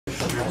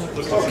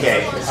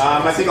Okay,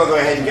 I think I'll go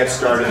ahead and get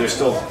started. There's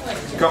still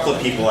a couple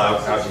of people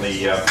out in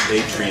the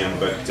atrium,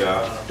 but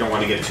don't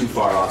want to get too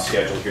far off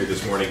schedule here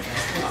this morning.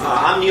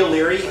 I'm Neil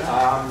Leary.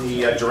 I'm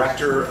the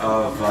director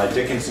of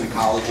Dickinson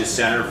College's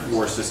Center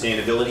for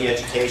Sustainability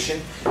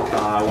Education.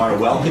 I want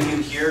to welcome you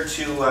here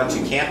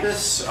to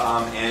campus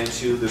and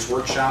to this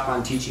workshop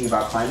on teaching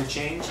about climate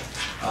change.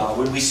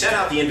 When we sent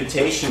out the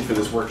invitation for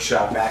this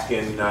workshop back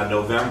in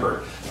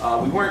November,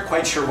 we weren't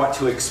quite sure what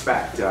to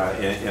expect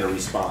in a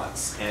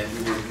response, and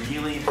we were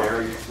really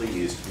very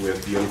pleased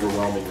with the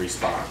overwhelming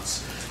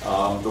response.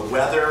 The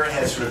weather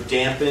has sort of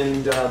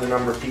dampened the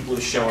number of people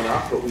who've shown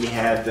up, but we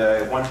had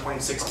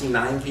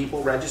 1.69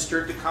 people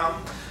registered to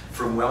come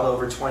from well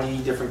over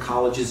 20 different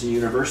colleges and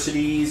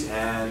universities,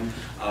 and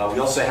we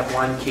also have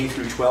one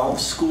K-12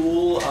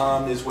 school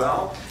as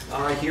well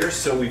here.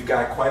 So we've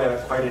got quite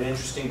an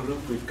interesting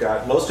group. We've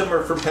got, most of them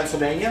are from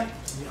Pennsylvania.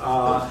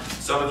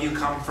 Some of you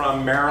come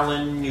from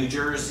Maryland, New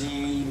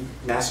Jersey,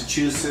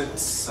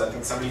 Massachusetts. I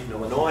think somebody from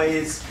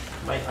Illinois.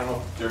 I don't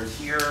know if they're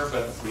here,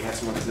 but we had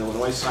someone from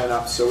Illinois sign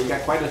up. So we've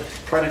got quite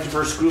a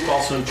diverse group,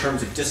 also in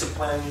terms of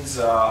disciplines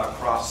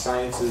across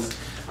sciences.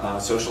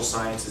 Social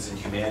sciences and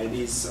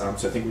humanities, so I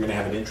think we're going to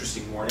have an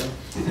interesting morning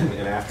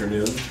and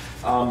afternoon.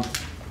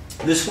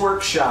 This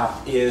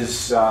workshop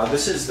is,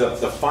 this is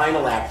the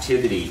final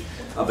activity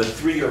of a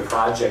 3-year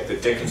project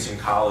that Dickinson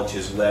College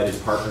has led in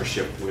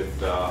partnership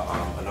with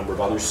a number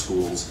of other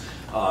schools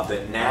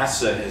that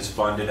NASA has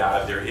funded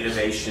out of their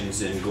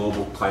Innovations in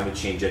Global Climate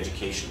Change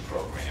Education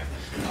program.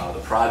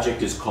 The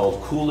project is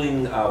called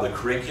Cooling the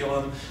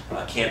Curriculum,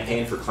 a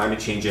campaign for climate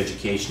change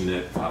education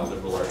at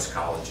liberal arts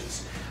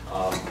colleges.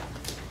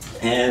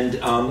 And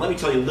let me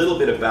tell you a little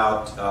bit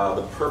about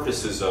the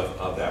purposes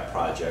of that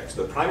project.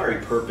 The primary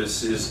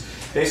purpose is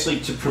basically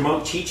to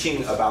promote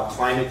teaching about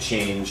climate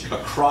change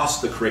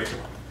across the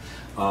curriculum.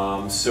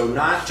 So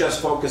not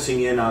just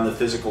focusing in on the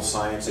physical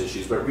science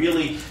issues, but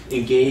really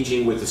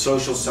engaging with the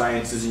social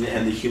sciences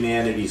and the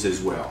humanities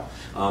as well.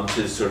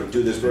 To sort of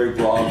do this very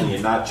broadly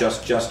and not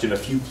just in a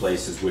few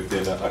places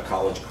within a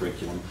college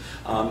curriculum.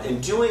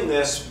 And doing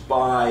this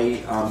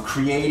by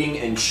creating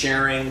and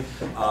sharing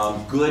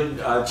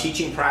good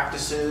teaching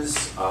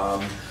practices,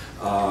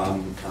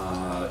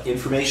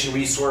 information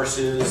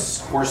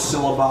resources, course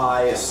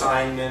syllabi,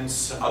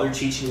 assignments, other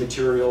teaching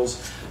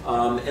materials,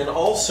 and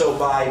also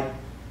by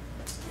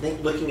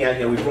looking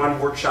at, we've run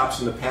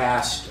workshops in the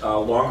past,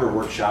 longer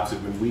workshops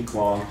have been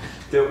week-long,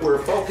 that were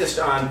focused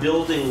on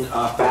building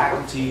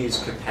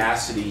faculty's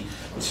capacity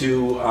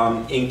to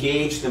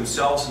engage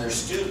themselves and their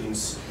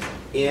students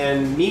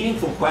in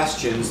meaningful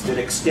questions that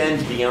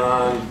extend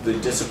beyond the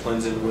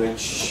disciplines in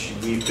which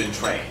we've been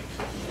trained.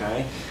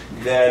 Okay?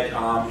 That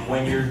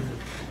when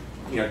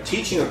you're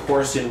teaching a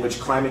course in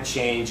which climate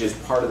change is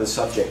part of the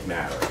subject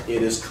matter,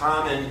 it is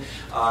common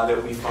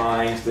that we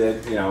find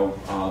that,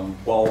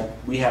 while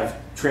we have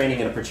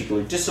training in a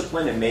particular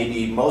discipline and may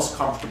be most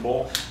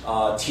comfortable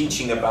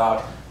teaching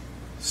about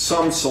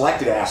some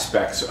selected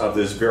aspects of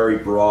this very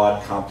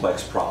broad,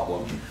 complex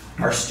problem,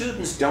 our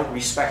students don't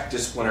respect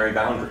disciplinary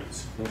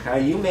boundaries.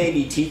 Okay? You may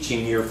be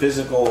teaching your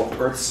physical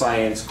earth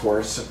science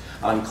course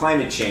on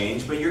climate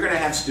change, but you're going to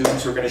have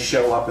students who are going to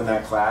show up in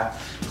that class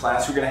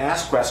who are going to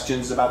ask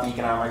questions about the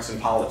economics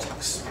and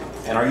politics.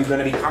 And are you going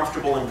to be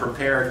comfortable and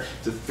prepared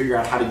to figure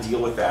out how to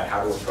deal with that,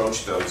 how to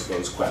approach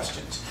those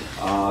questions?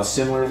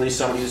 Similarly,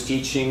 somebody who's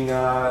teaching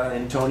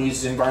in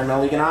Tony's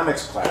environmental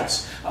economics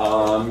class,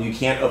 you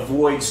can't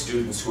avoid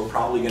students who are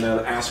probably going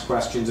to ask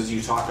questions as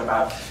you talk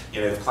about,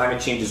 if climate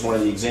change is one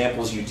of the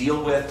examples you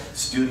deal with,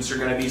 students are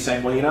going to be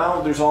saying,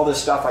 well, there's all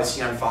this stuff I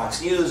see on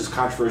Fox News, there's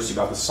controversy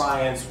about the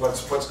science,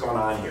 what's going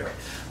on here?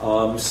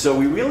 So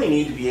we really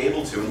need to be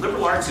able to, and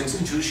liberal arts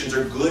institutions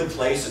are good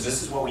places,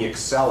 this is what we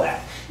excel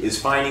at, is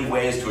finding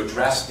ways to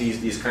address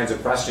these kinds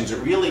of questions that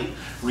really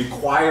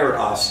require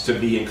us to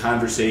be in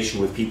conversation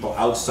with people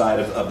outside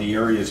of the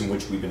areas in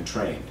which we've been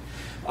trained.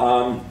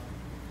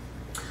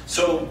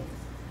 So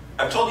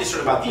I've told you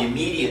sort of about the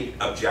immediate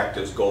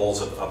objectives,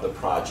 goals of the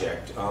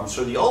project.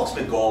 So the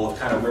ultimate goal of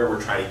kind of where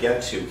we're trying to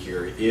get to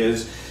here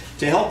is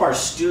to help our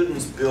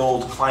students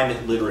build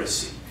climate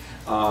literacy.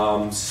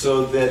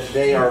 So that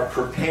they are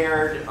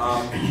prepared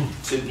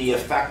to be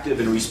effective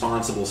and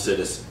responsible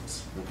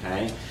citizens,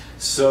 okay?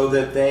 So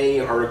that they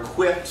are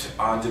equipped,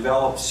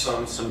 develop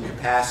some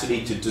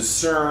capacity to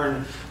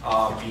discern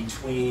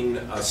between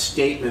a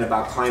statement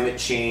about climate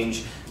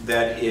change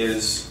that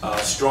is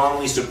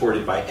strongly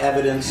supported by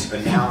evidence,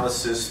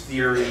 analysis,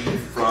 theory,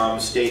 from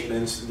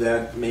statements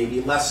that may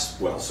be less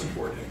well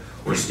supported,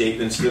 or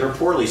statements that are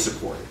poorly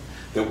supported.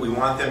 That we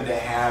want them to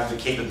have the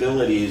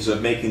capabilities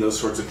of making those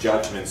sorts of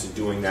judgments and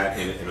doing that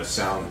in a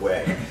sound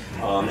way.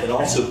 And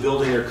also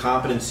building their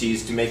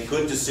competencies to make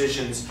good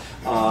decisions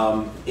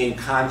in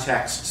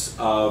contexts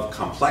of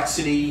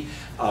complexity,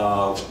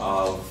 of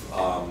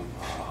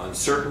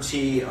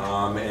uncertainty,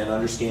 and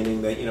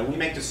understanding that we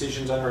make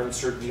decisions under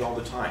uncertainty all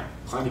the time.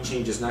 Climate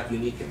change is not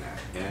unique in that,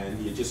 and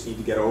you just need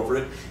to get over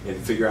it and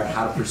figure out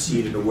how to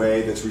proceed in a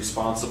way that's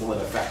responsible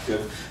and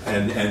effective,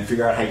 and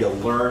figure out how you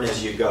learn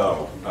as you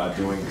go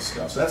doing this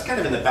stuff. So that's kind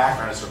of in the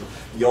background, sort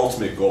of the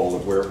ultimate goal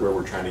of where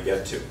we're trying to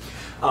get to.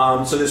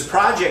 So this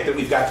project that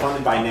we've got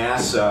funded by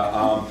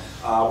NASA,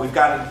 we've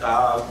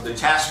got the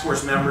task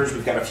force members,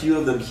 we've got a few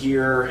of them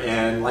here,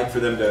 and I'd like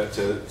for them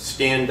to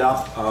stand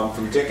up.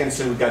 From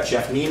Dickinson, we've got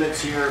Jeff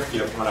Nemitz here, if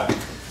you want to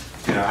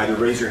either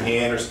raise your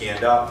hand or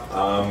stand up.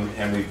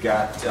 And we've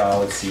got,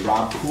 let's see,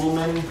 Rob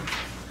Kuhlman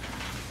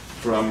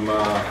from,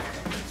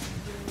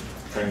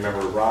 I'm trying to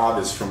remember,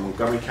 Rob is from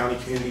Montgomery County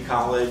Community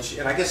College,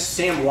 and I guess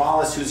Sam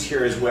Wallace, who's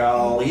here as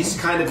well. He's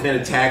kind of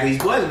been a tag.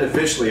 He wasn't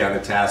officially on the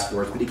task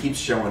force, but he keeps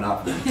showing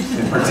up and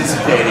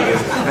participating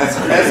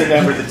as a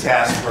member of the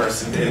task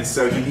force, and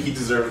so he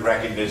deserves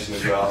recognition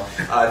as well.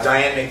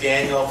 Diane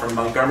McDaniel from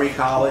Montgomery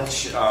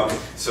College,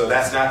 so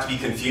that's not to be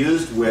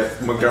confused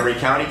with Montgomery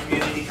County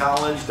Community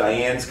College.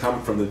 Diane's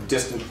come from the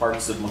distant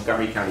parts of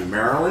Montgomery County,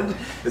 Maryland,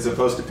 as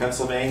opposed to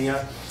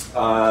Pennsylvania.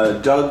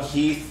 Doug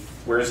Heath.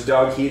 Where's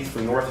Doug Heath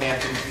from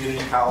Northampton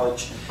Community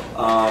College?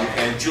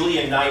 And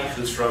Julia Knight,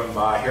 who's from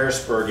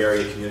Harrisburg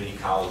Area Community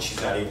College. She's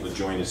not able to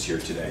join us here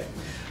today.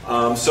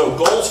 So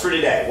goals for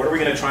today. What are we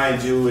going to try and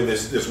do in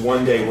this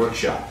one-day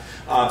workshop?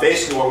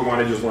 Basically what we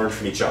want to do is learn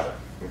from each other.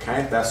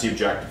 Okay, that's the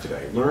objective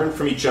today. Learn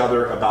from each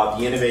other about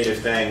the innovative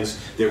things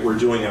that we're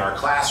doing in our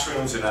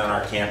classrooms and on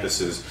our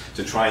campuses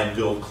to try and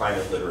build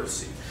climate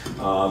literacy.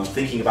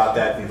 Thinking about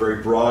that in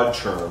very broad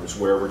terms,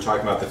 where we're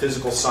talking about the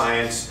physical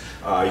science,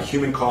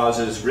 human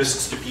causes,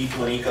 risks to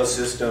people and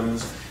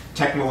ecosystems,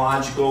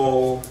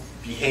 technological,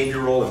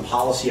 behavioral, and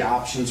policy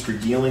options for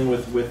dealing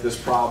with this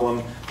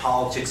problem,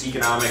 politics,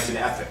 economics, and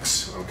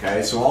ethics.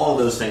 Okay, so all of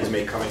those things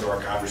may come into our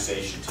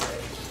conversation today.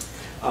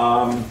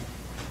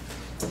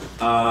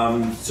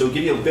 So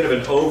give you a bit of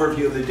an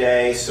overview of the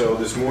day. So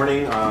this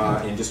morning,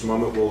 in just a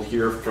moment, we'll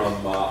hear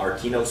from our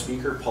keynote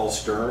speaker, Paul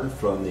Stern,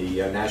 from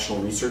the National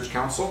Research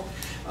Council.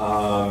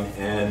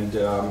 Then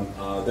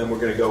we're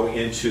going to go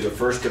into the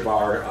first of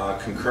our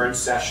concurrent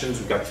sessions.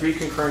 We've got 3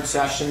 concurrent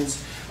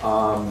sessions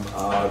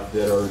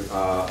that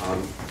are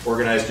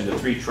organized into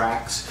 3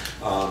 tracks.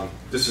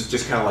 This is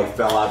just kind of like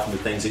fell out from the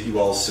things that you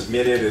all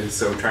submitted, and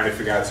so trying to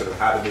figure out sort of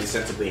how do they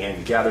sensibly hang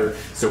together.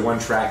 So one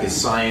track is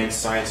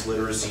science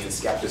literacy and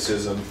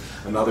skepticism.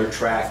 Another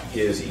track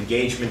is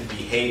engagement,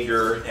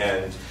 behavior,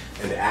 and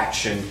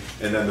action.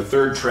 And then the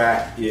third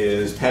track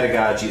is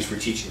pedagogies for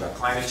teaching about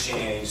climate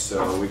change.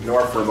 So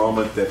ignore for a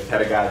moment that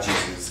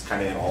pedagogies is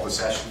kind of in all the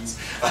sessions.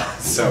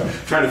 So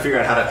trying to figure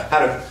out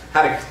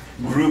how to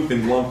group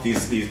and lump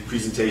these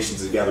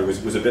presentations together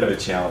was a bit of a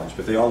challenge,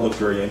 but they all look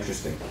very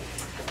interesting.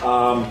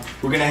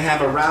 We're going to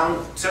have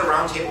a set of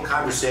roundtable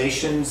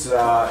conversations in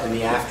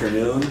the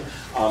afternoon.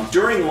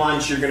 During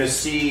lunch, you're going to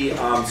see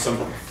some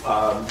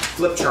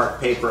flip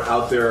chart paper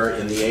out there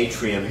in the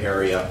atrium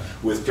area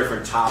with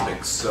different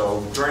topics.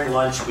 So during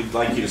lunch, we'd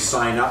like you to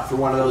sign up for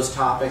one of those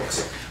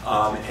topics.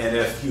 And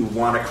if you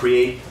want to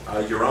create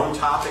your own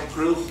topic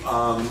group,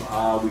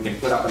 we can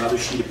put up another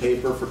sheet of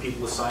paper for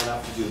people to sign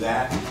up to do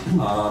that.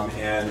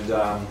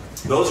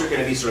 Those are going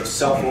to be sort of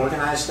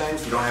self-organized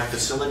things. We don't have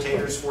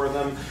facilitators for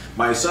them.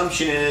 My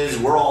assumption is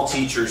we're all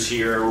teachers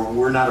here.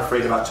 We're not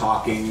afraid about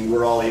talking.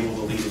 We're all able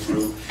to lead a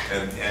group,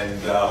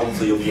 and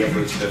hopefully you'll be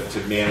able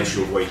to manage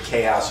to avoid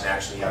chaos and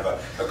actually have a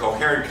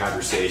coherent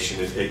conversation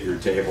at your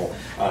table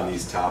on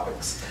these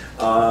topics.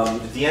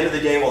 At the end of the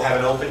day, we'll have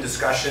an open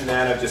discussion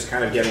then of just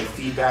kind of getting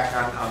feedback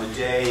on the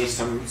day,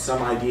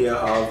 some idea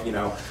of,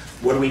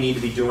 what do we need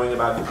to be doing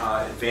about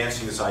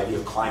advancing this idea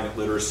of climate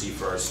literacy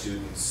for our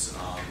students?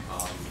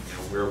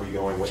 Where are we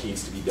going? What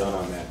needs to be done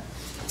on that?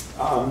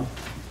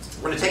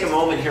 We're going to take a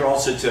moment here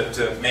also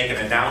to make an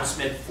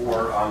announcement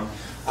for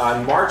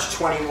on March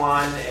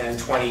 21 and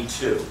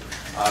 22.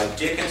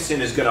 Dickinson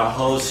is going to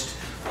host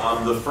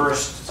the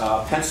first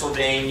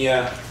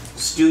Pennsylvania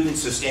Student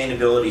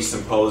Sustainability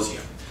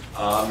Symposium.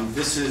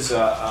 This is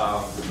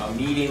a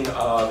meeting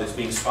that's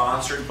being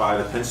sponsored by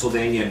the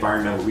Pennsylvania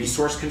Environmental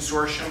Resource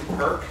Consortium,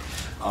 PERC.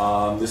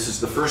 This is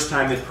the first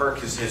time that PERC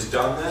has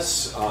done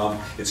this.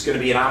 It's going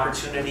to be an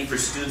opportunity for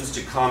students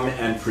to come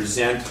and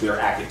present their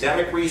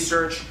academic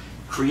research,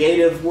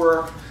 creative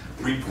work,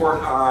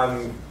 report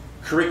on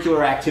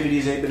curricular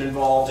activities they've been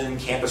involved in,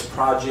 campus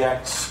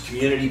projects,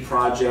 community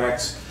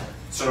projects,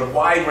 sort of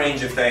wide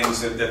range of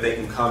things that they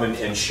can come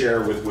and share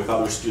with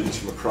other students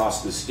from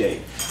across the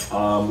state.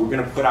 We're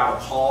going to put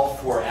out a call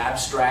for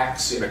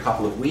abstracts in a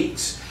couple of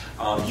weeks.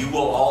 You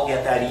will all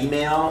get that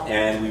email,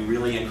 and we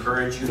really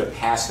encourage you to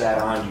pass that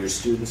on to your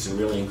students and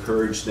really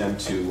encourage them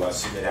to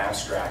submit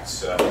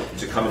abstracts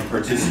to come and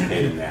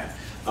participate in that.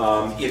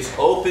 It's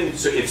open,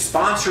 so it's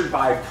sponsored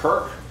by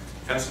PERC,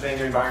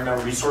 Pennsylvania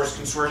Environmental Resource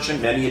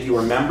Consortium. Many of you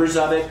are members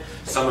of it,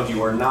 some of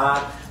you are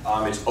not.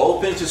 It's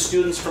open to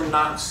students from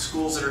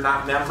schools that are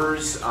not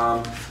members,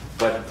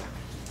 but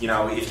you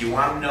know, if you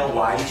want to know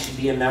why you should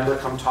be a member,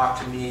 come talk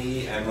to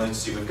me and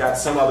Lindsay. We've got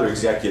some other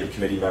executive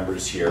committee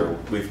members here.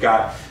 We've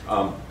got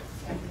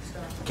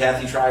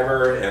Kathy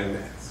Shriver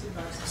and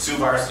Sue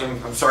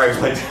Barson. I'm sorry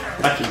if I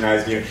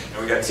recognized you. And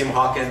we've got Tim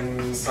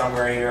Hawkins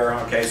somewhere here.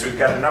 Okay, so we've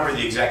got a number of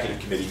the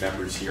executive committee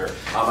members here.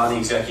 I'm on the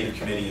executive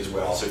committee as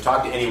well. So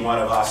talk to any one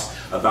of us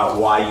about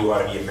why you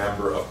ought to be a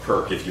member of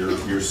PERC if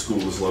your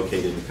school is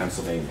located in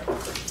Pennsylvania.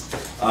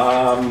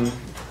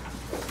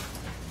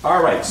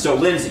 All right, so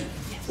Lindsay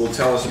will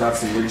tell us about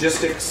some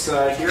logistics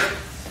here,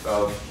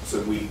 so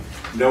we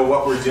know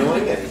what we're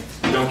doing and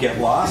don't get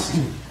lost.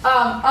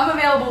 I'm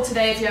available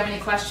today if you have any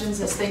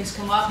questions as things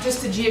come up.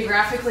 Just to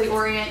geographically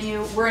orient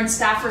you, we're in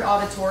Stafford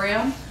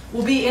Auditorium.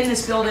 We'll be in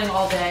this building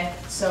all day,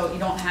 so you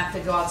don't have to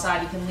go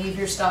outside. You can leave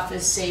your stuff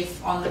is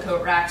safe on the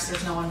coat racks.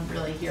 There's no one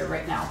really here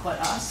right now but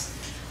us.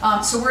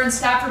 So we're in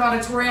Stafford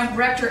Auditorium.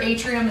 Rector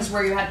Atrium is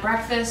where you had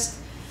breakfast.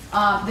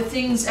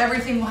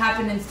 Everything will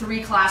happen in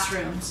 3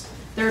 classrooms.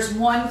 There's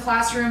one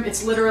classroom,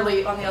 it's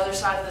literally on the other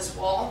side of this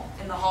wall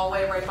in the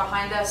hallway right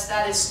behind us.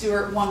 That is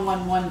Stewart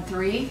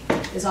 1113,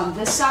 is on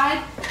this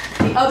side.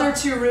 The other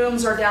 2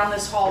 rooms are down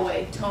this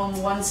hallway,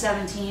 Tome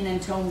 117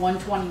 and Tome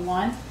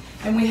 121.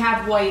 And we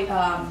have white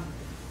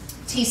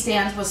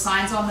T-stands with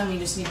signs on them. You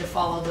just need to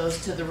follow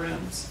those to the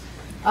rooms.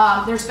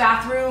 There's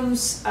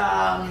bathrooms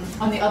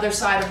on the other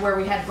side of where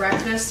we had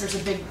breakfast. There's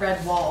a big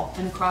red wall,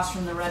 and across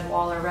from the red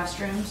wall are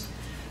restrooms.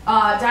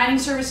 Dining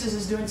Services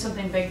is doing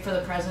something big for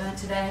the president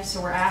today,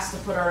 so we're asked to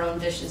put our own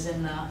dishes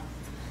in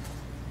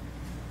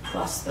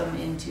bust them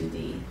into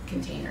the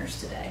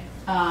containers today.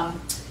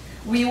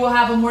 We will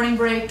have a morning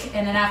break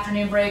and an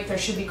afternoon break. There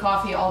should be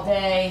coffee all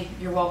day.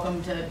 You're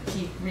welcome to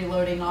keep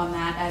reloading on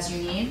that as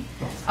you need.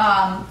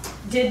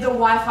 Did the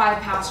Wi-Fi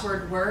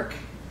password work?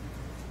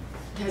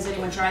 Has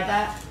anyone tried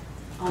that?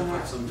 I've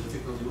had some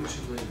difficulty. Which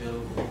is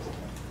available?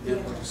 The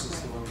network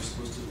system we're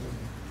supposed to do.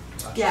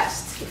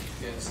 Guest.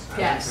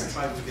 Yes.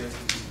 I tried to guest,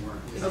 it didn't work.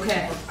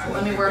 Okay, so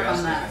let me work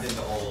on that. I did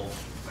the whole,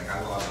 like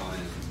I logged on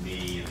as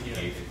me and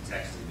it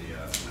texted me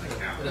an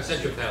account. And I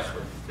sent your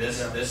password.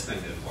 This thing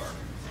didn't work,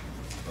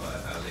 but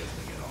I was able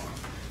to get on.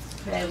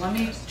 Okay, let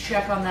me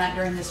check on that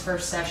during this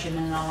first session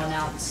and I'll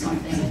announce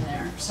something in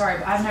there. Sorry,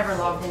 but I've never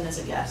logged in as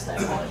a guest, I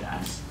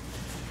apologize.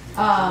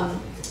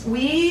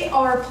 We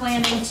are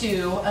planning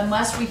to,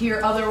 unless we hear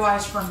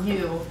otherwise from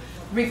you,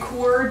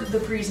 record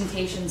the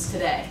presentations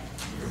today.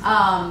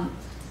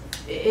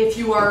 If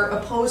you are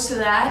opposed to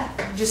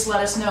that, just let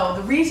us know.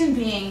 The reason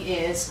being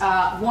is,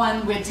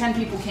 one, we had 10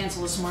 people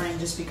cancel this morning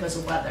just because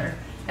of weather.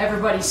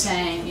 Everybody's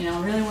saying, you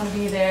know, really want to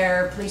be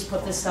there, please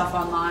put this stuff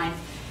online.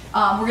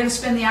 We're going to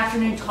spend the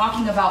afternoon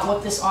talking about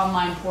what this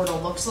online portal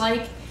looks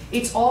like.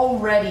 It's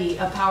already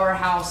a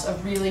powerhouse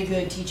of really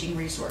good teaching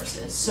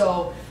resources.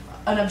 So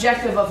an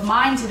objective of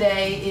mine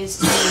today is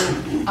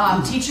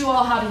to teach you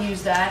all how to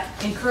use that,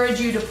 encourage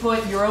you to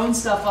put your own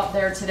stuff up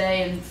there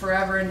today and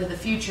forever into the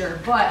future,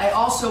 but I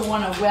also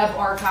want to web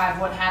archive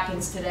what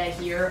happens today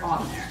here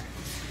on there.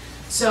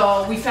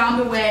 So we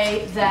found a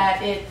way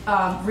that it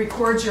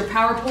records your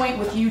PowerPoint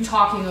with you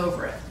talking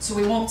over it. So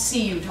we won't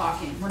see you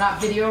talking. We're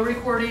not video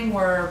recording,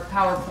 we're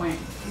PowerPoint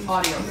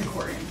audio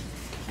recording.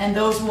 And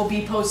those will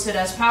be posted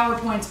as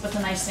PowerPoints, but the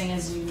nice thing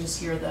is you can just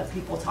hear the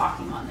people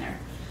talking on there.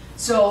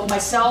 So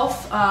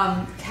myself,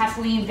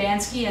 Kathleen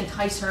Vansky, and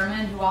Tice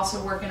Herman, who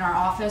also work in our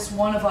office,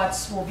 one of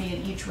us will be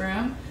in each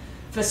room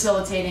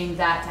facilitating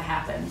that to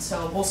happen.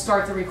 So we'll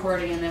start the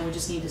recording and then we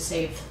just need to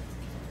save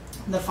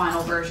the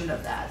final version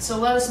of that. So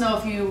let us know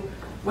if you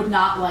would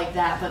not like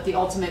that, but the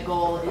ultimate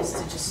goal is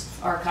to just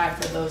archive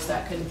for those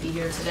that couldn't be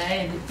here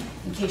today, and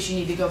in case you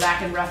need to go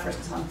back and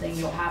reference something,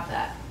 you'll have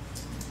that.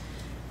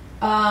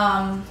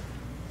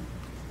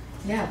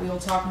 Yeah, we will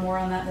talk more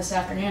on that this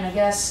afternoon. I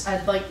guess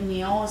I'd like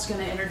Neil is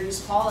going to introduce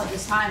Paul at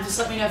this time. Just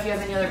let me know if you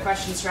have any other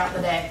questions throughout the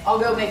day. I'll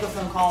go make a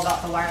phone call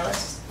about the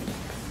wireless.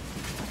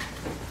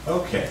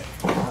 Okay,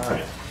 all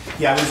right.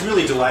 Yeah, I was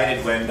really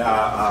delighted when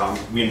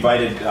we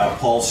invited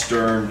Paul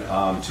Stern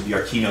to be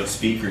our keynote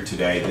speaker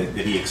today,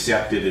 that he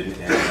accepted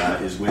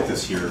and is with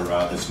us here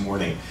this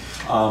morning.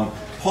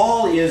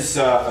 Paul is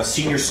a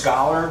senior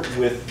scholar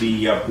with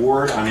the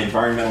Board on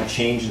Environmental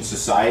Change in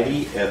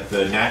Society at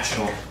the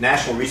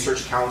National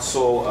Research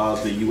Council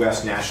of the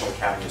U.S. National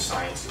Academy of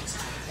Sciences.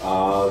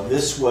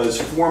 This was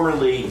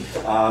formerly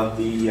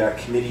the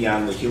Committee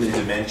on the Human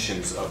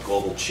Dimensions of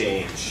Global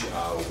Change,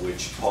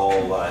 which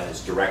Paul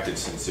has directed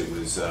since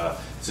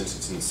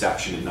its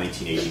inception in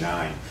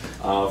 1989.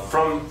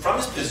 From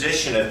his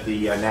position at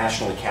the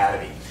National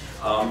Academy,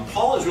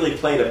 Paul has really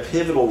played a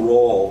pivotal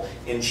role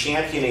in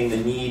championing the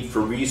need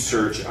for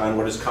research on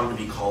what has come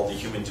to be called the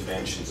human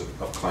dimensions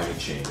of climate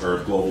change,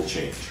 or global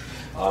change.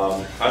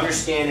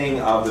 Understanding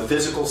of the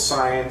physical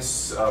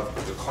science of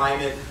the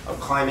climate, of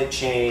climate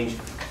change,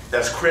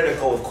 that's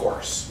critical, of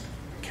course,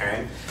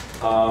 okay?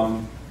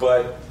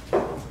 But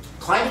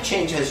climate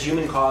change has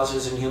human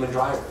causes and human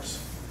drivers.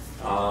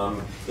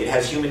 It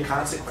has human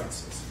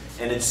consequences.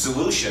 And its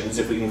solutions,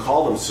 if we can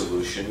call them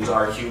solutions,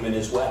 are human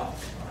as well.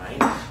 Right?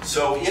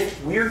 So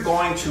if we're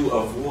going to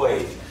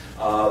avoid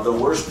the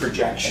worst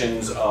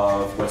projections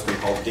of what's been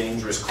called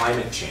dangerous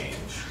climate change.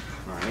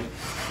 Right?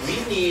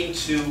 We need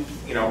to,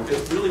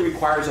 it really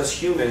requires us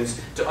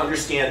humans to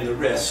understand the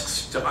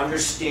risks, to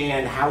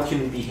understand how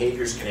human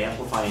behaviors can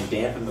amplify and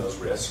dampen those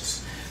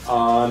risks.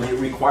 It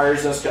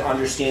requires us to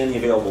understand the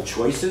available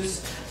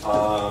choices,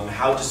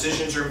 how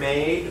decisions are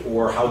made,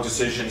 or how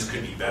decisions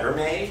could be better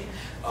made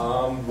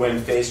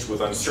when faced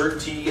with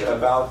uncertainty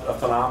about a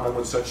phenomenon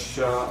with such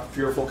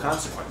fearful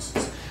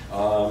consequences.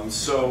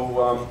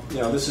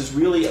 This is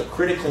really a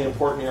critically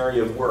important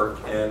area of work,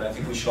 and I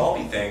think we should all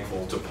be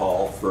thankful to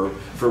Paul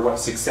for what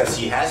success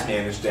he has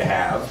managed to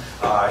have,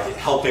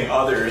 helping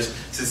others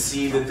to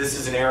see that this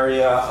is an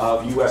area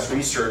of U.S.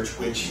 research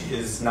which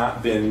has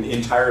not been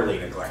entirely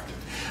neglected.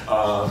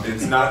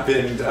 It's not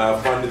been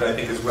funded, I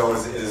think, as well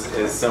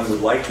as some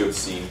would like to have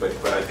seen, but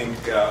I think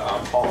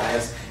Paul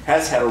has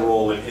had a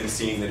role in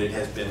seeing that it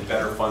has been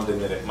better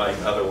funded than it might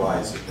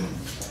otherwise have been.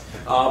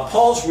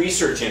 Paul's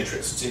research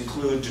interests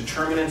include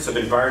determinants of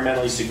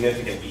environmentally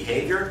significant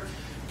behavior,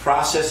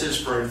 processes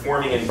for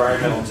informing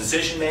environmental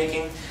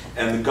decision-making,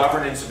 and the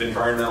governance of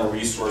environmental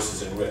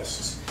resources and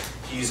risks.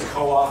 He's a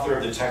co-author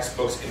of the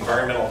textbooks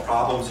Environmental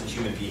Problems in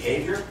Human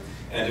Behavior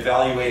and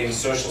Evaluating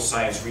Social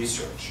Science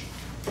Research.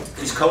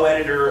 He's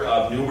co-editor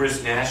of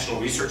numerous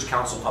National Research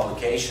Council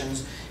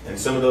publications, and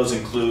some of those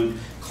include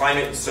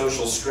Climate and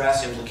Social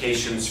Stress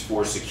Implications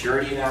for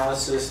Security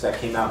Analysis, that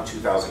came out in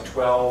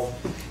 2012,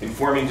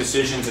 Informing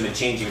Decisions in a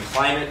Changing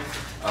Climate,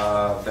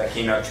 that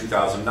came out in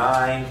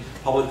 2009,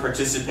 Public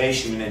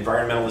Participation in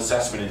Environmental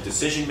Assessment and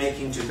Decision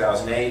Making,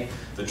 2008,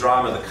 The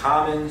Drama of the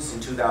Commons in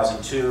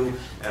 2002,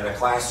 and a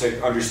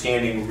classic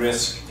Understanding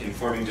Risk,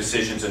 Informing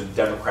Decisions in a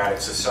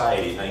Democratic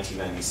Society in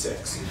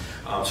 1996.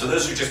 So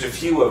those are just a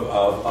few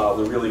of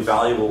the really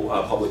valuable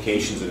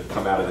publications that have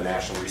come out of the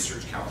National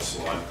Research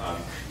Council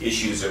on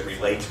issues that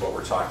relate to what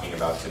we're talking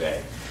about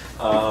today.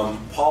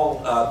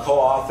 Paul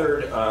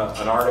co-authored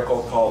an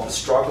article called The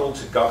Struggle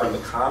to Govern the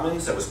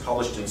Commons that was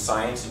published in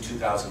Science in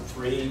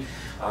 2003.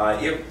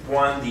 It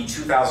won the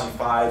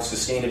 2005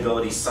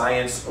 Sustainability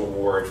Science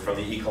Award from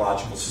the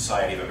Ecological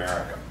Society of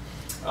America.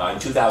 In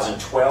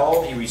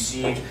 2012, he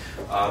received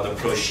the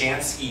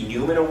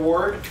Proshansky-Newman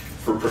Award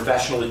for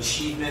professional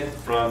achievement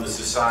from the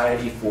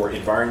Society for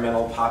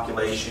Environmental,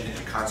 Population,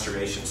 and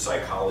Conservation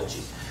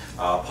Psychology.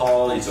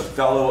 Paul is a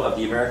fellow of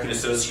the American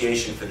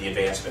Association for the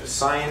Advancement of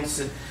Science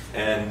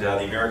and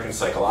the American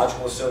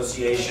Psychological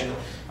Association.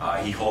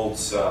 He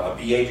holds a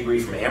BA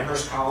degree from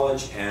Amherst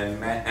College and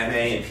MA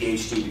and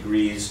PhD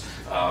degrees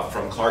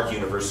from Clark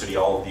University,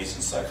 all of these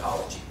in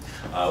psychology.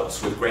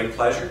 It's with great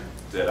pleasure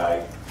that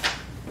I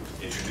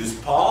introduce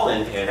Paul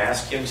and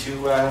ask him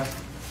to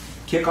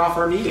kick off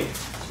our meeting.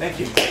 Thank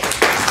you. Thank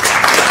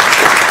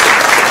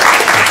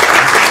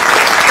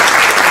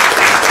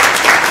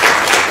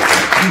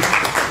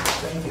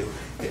you.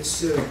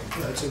 It's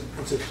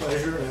a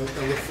pleasure, and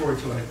I look forward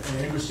to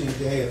an interesting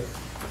day of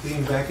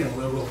being back in a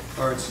liberal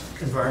arts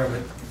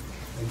environment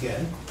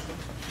again.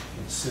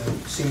 It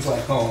seems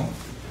like home.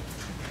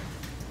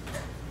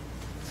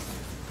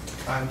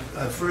 I'm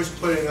first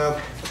putting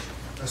up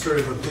a sort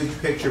of a big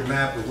picture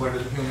map of what are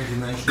the human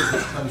dimensions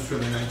that comes from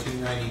the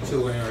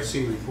 1992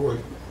 NRC report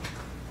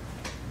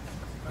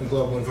on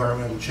global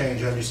environmental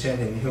change,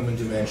 understanding the human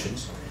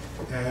dimensions.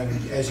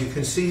 And as you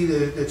can see,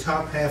 the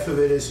top half of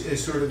it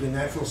is sort of the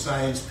natural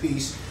science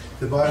piece.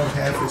 The bottom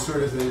half is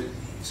sort of the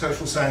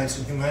social science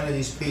and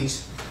humanities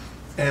piece.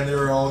 And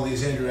there are all of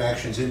these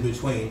interactions in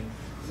between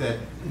that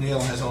Neil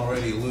has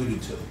already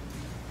alluded to.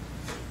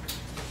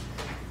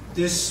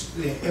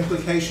 The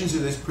implications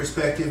of this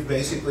perspective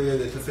basically are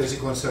that the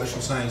physical and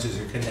social sciences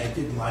are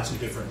connected in lots of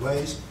different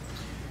ways,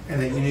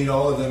 and that you need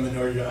all of them in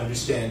order to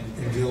understand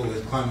and deal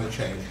with climate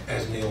change,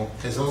 as Neil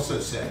has also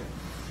said.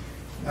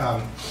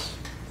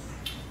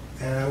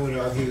 And I would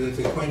argue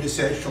that the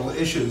quintessential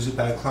issues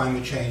about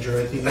climate change are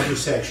at the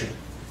intersection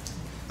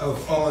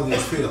of all of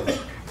these fields.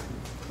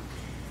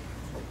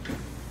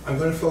 I'm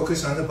going to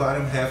focus on the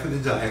bottom half of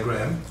the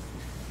diagram,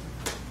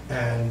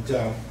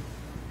 and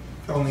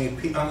only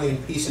in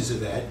pieces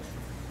of that,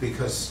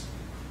 because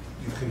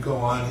you can go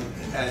on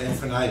ad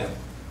infinitum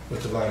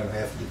with the bottom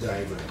half of the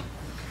diagram.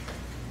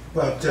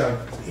 But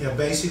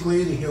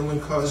basically, the human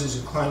causes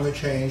of climate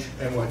change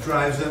and what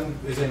drives them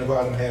is in the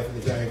bottom half of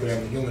the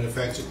diagram, the human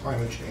effects of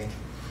climate change.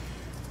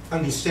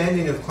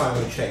 Understanding of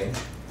climate change,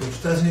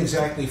 which doesn't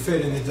exactly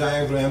fit in the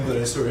diagram, but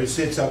it sort of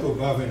sits up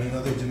above in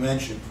another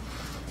dimension,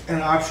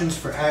 and options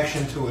for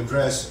action to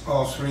address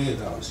all three of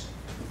those.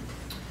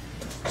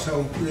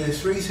 So the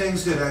three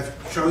things that I've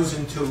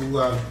chosen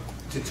to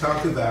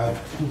talk about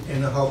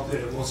in the hope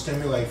that it will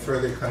stimulate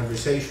further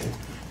conversation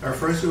are,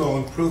 first of all,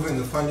 improving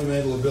the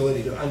fundamental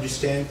ability to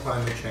understand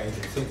climate change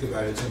and think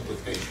about its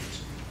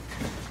implications.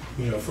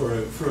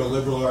 For a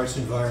liberal arts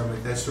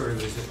environment, that sort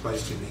of is the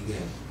place to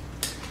begin,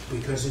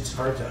 because it's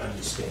hard to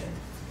understand.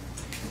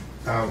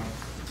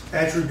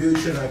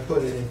 Attribution, I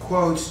put it in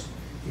quotes.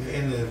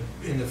 In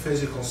the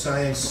physical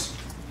science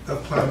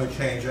of climate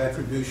change,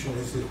 attribution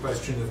is the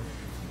question of,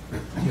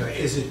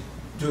 is it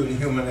due to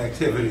human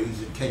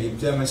activities? Can you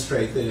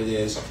demonstrate that it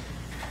is?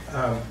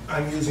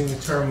 I'm using the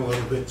term a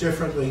little bit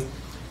differently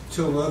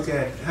to look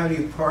at how do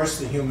you parse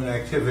the human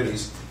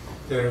activities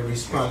that are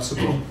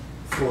responsible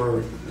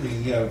for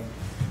the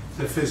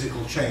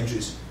physical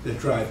changes that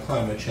drive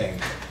climate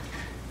change.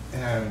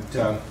 And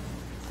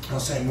I'll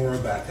say more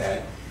about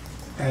that.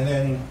 And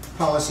then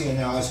policy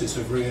analysis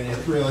of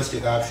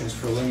realistic options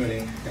for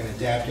limiting and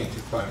adapting to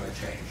climate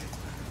change.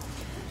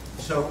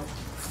 So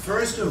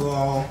first of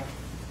all,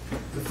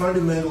 the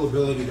fundamental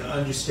ability to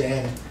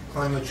understand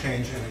climate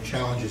change and the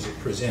challenges it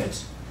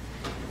presents.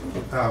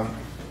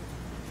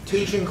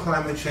 Teaching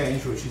climate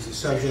change, which is the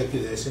subject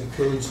of this,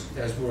 includes,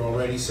 as we're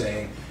already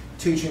saying,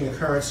 teaching the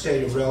current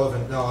state of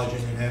relevant knowledge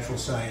in the natural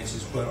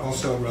sciences, but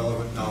also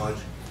relevant knowledge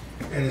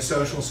in the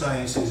social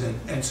sciences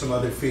and some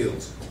other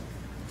fields.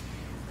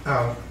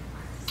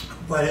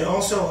 But it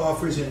also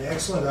offers an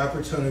excellent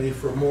opportunity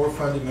for more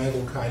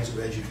fundamental kinds of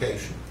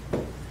education.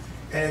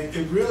 And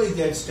it really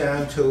gets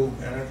down to,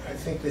 and I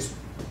think this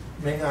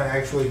may not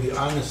actually be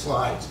on the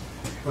slides,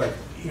 but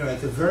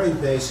at the very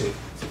basic,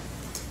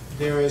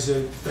 there is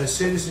a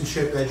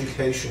citizenship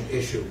education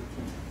issue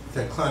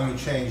that climate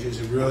change is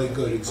a really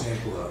good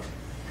example of.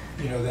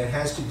 That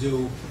has to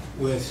do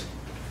with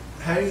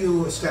how do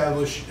you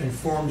establish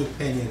informed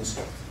opinions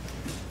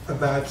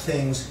about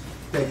things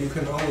that you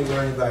can only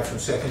learn about from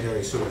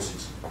secondary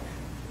sources.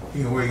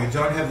 Where you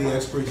don't have the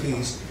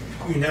expertise,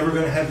 you're never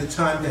going to have the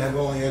time to have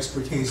all the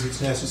expertise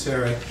that's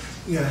necessary.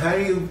 How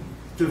do you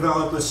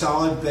develop a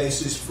solid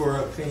basis for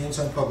opinions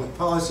on public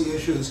policy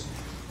issues,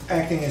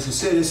 acting as a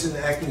citizen,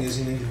 acting as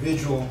an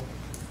individual?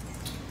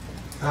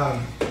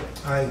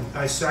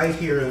 I cite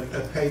here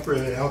a paper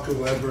that Elke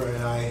Weber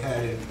and I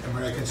had in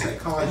American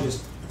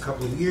Psychologist a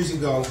couple of years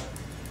ago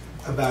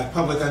about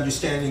public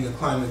understanding of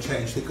climate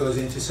change that goes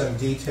into some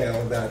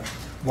detail about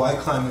why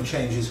climate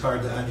change is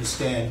hard to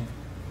understand,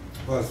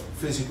 both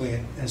physically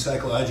and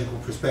psychological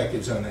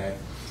perspectives on that.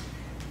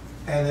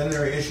 And then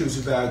there are issues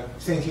about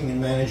thinking and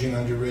managing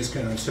under risk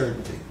and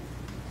uncertainty,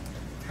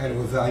 how to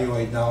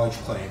evaluate knowledge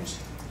claims.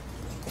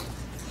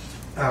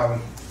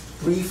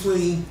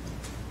 Briefly,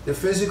 the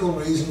physical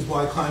reasons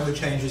why climate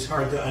change is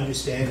hard to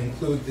understand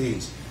include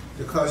these.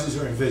 The causes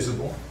are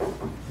invisible.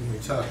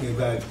 We're talking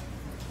about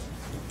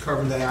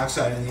carbon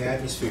dioxide in the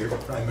atmosphere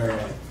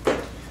primarily.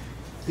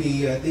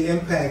 The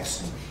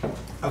impacts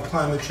of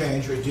climate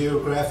change are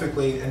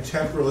geographically and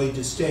temporally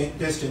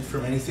distant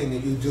from anything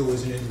that you do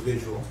as an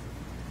individual.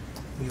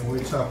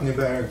 We're talking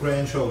about our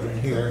grandchildren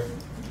here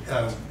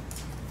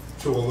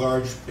to a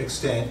large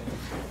extent.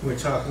 We're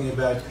talking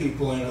about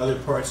people in other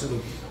parts of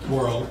the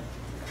world.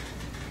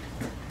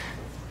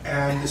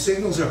 And the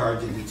signals are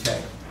hard to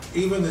detect.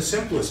 Even the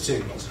simplest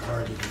signals are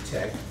hard to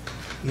detect.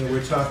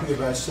 We're talking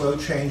about slow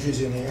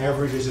changes in the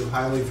averages of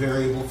highly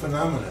variable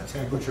phenomena,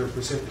 temperature,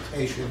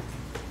 precipitation,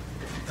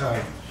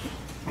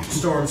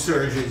 storm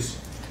surges,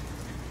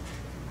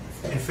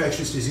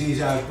 infectious disease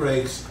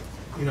outbreaks,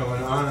 and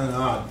on and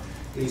on.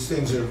 These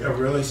things are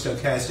really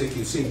stochastic.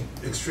 You see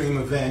extreme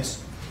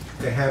events.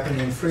 They happen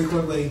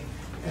infrequently,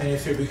 and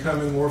if they're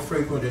becoming more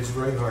frequent, it's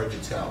very hard to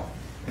tell.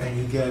 And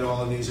you get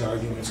all of these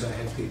arguments. I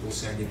had people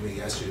sending me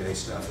yesterday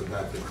stuff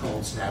about the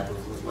cold snap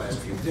of the last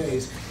few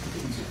days,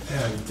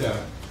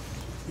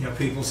 and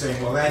people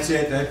saying, "Well, that's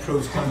it. That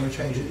proves climate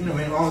change."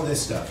 All of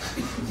this stuff.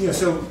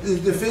 So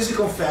the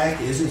physical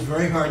fact is, it's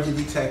very hard to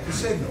detect the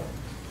signal.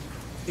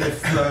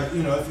 If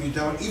if you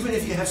don't, even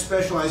if you have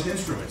specialized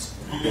instruments,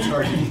 it's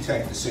hard to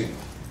detect the signal.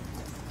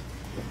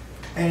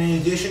 And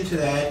in addition to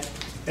that,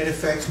 it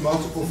affects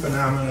multiple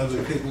phenomena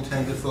that people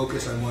tend to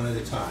focus on one at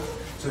a time.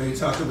 So you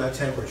talk about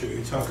temperature,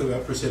 you talk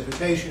about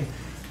precipitation,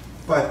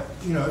 but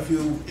if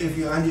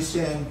you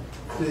understand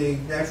the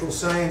natural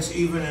science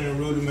even in a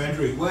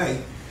rudimentary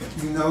way,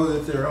 you know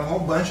that there are a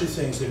whole bunch of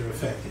things that are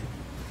affected,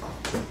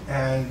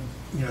 and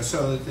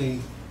so that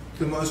the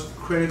most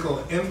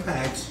critical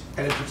impacts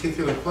at a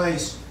particular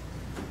place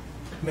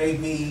may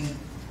be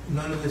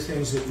none of the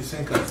things that you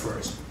think of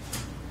first.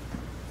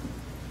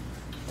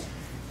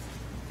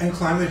 And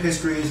climate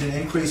history is an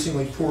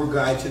increasingly poor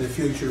guide to the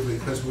future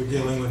because we're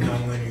dealing with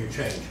nonlinear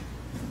change.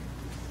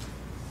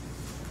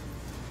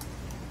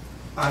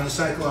 On the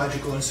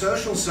psychological and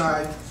social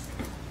side,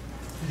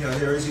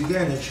 there is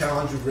again a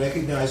challenge of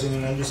recognizing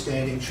and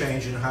understanding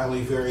change in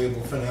highly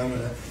variable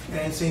phenomena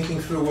and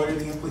thinking through what are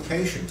the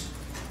implications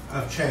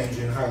of change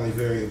in highly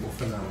variable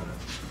phenomena.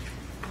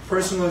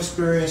 Personal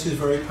experience is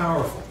very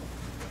powerful.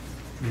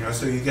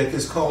 So you get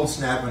this cold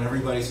snap and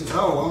everybody says,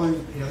 "Oh,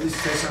 well, this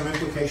has some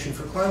implication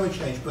for climate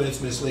change," but it's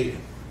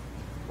misleading.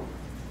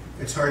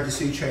 It's hard to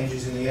see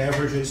changes in the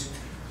averages.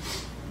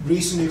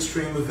 Recent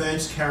extreme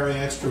events carry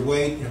extra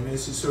weight.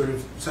 This is sort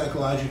of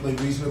psychologically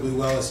reasonably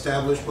well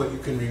established. What you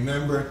can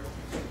remember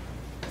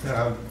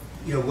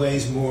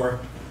weighs more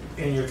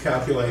in your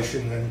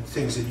calculation than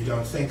things that you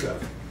don't think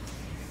of.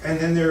 And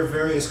then there are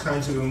various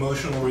kinds of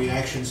emotional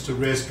reactions to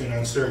risk and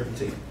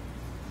uncertainty.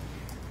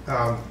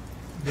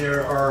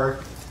 There are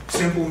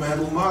simple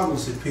mental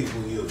models that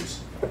people use.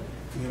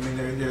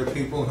 There are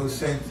people who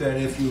think that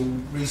if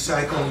you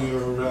recycle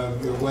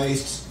your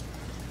wastes,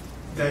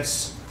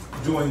 that's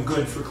doing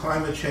good for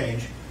climate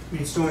change.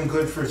 It's doing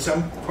good for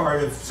some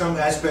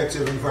aspects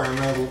of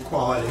environmental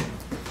quality,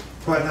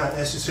 but not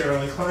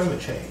necessarily climate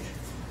change.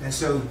 And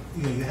so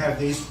you have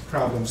these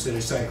problems that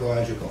are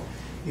psychological.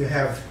 You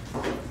have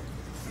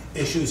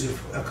issues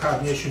of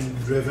cognition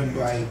driven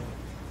by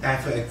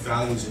affect,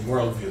 values, and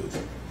worldviews.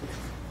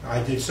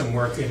 I did some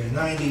work in the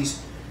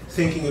 90s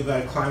thinking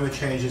about climate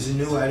change as a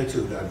new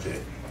attitude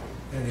object.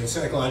 And the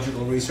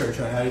psychological research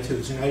on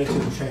attitudes and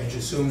attitude change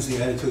assumes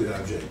the attitude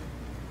object.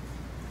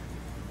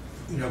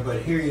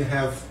 But here you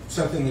have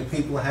something that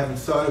people haven't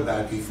thought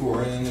about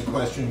before, and then the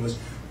question was,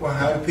 well,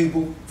 how do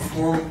people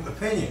form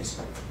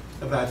opinions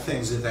about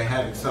things that they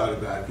haven't thought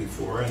about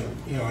before?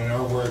 And in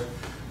our work,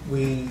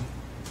 we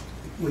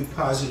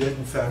posited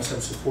and found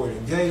some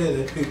supporting data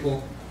that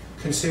people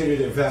consider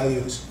their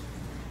values,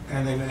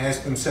 and they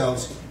ask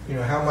themselves,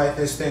 how might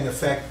this thing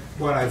affect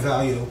what I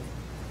value,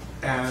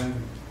 and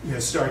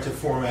start to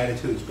form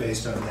attitudes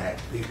based on that.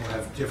 People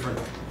have different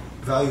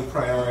value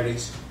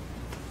priorities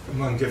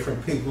among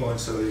different people, and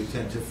so they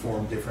tend to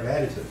form different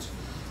attitudes.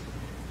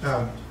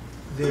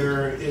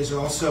 There is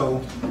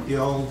also the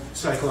old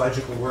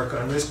psychological work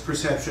on risk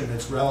perception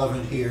that's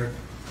relevant here,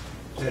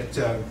 that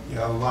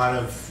a lot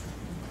of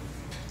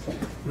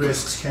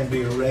risks can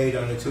be arrayed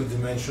on in a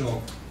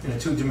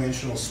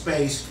two-dimensional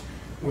space,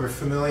 where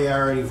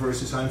familiarity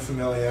versus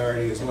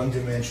unfamiliarity is one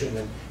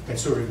dimension, and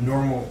sort of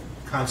normal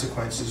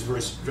consequences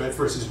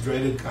versus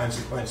dreaded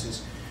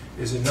consequences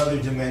is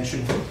another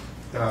dimension.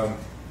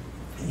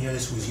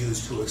 This was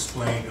used to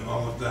explain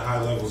all of the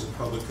high levels of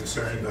public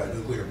concern about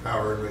nuclear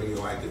power and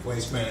radioactive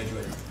waste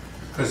management,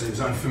 because it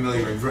was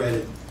unfamiliar and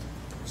dreaded.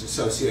 It was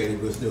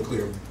associated with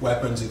nuclear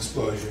weapons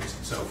explosions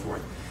and so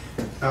forth.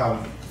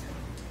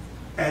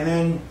 And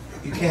then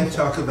you can't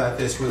talk about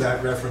this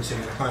without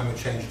referencing the climate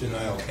change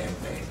denial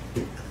campaign,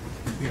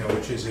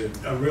 which is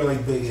a really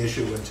big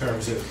issue in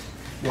terms of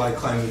why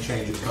climate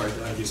change is hard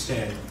to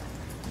understand.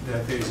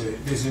 That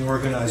there's an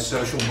organized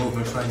social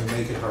movement trying to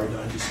make it hard to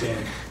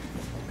understand,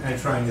 and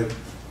trying to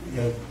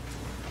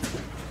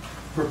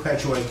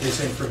perpetuate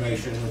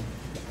disinformation,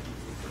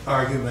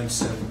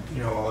 arguments,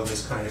 and all of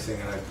this kind of thing.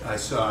 And I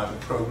saw in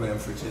the program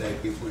for today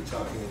people were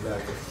talking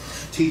about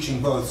teaching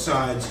both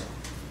sides,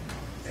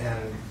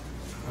 and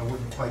I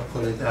wouldn't quite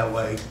put it that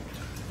way,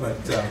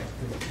 but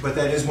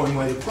that is one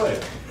way to put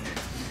it.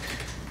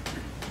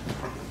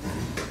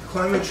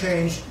 Climate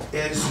change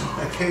is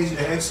an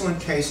excellent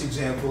case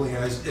example.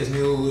 As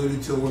Neil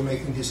alluded to, we're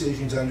making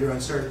decisions under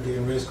uncertainty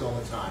and risk all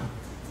the time.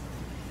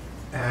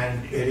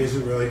 And it is a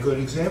really good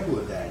example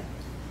of that.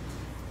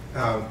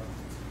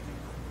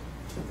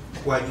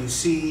 What you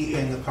see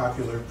in the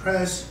popular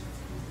press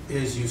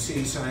is you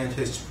see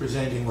scientists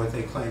presenting what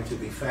they claim to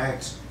be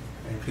facts,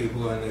 and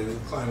people on the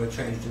climate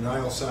change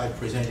denial side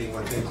presenting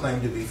what they claim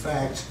to be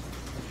facts.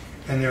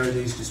 And there are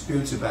these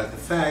disputes about the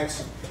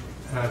facts.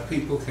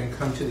 People can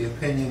come to the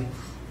opinion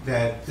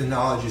that the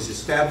knowledge is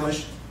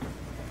established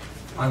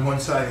on one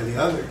side or the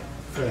other,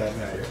 for that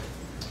matter.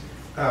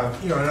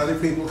 And other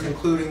people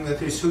concluding that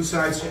there's two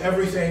sides to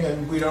everything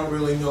and we don't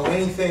really know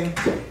anything,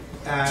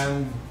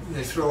 and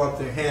they throw up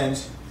their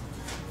hands.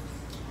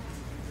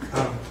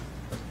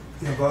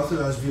 Both of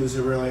those views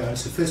are really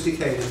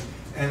unsophisticated,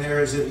 and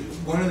there is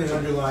one of the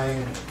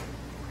underlying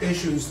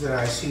issues that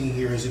I see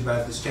here is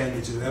about the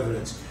standards of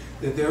evidence,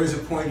 that there is a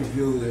point of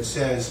view that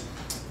says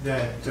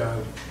that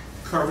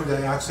carbon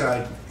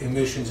dioxide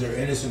emissions are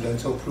innocent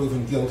until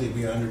proven guilty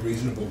beyond a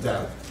reasonable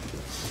doubt.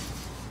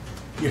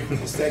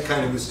 It's that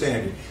kind of a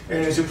standard.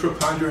 And there's a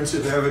preponderance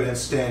of evidence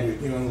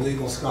standard.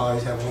 Legal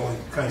scholars have all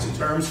kinds of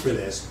terms for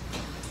this.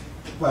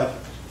 But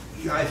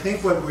I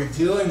think what we're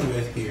dealing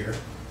with here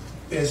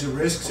is a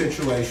risk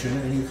situation,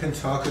 and you can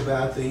talk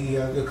about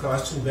the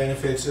costs and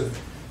benefits of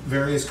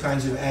various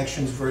kinds of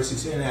actions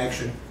versus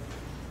inaction,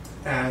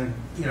 and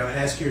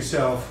ask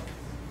yourself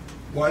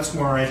what's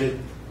warranted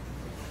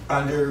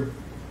under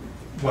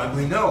what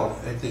we know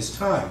at this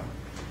time.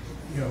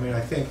 I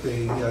think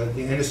the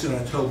innocent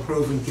until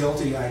proven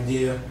guilty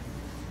idea,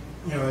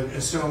 it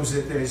assumes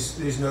that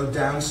there's no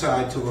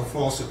downside to a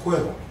false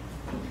acquittal,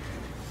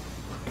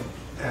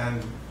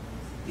 and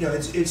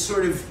it's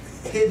sort of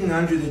hidden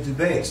under the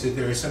debates that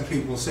there are some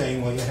people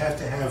saying, well, you have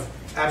to have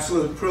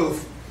absolute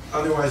proof,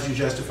 otherwise you're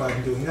justified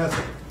in doing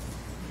nothing.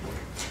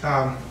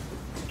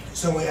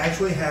 So we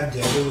actually have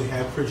data, we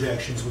have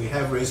projections, we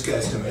have risk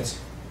estimates.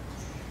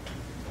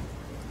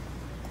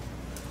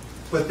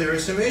 But there are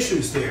some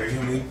issues there.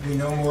 We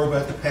know more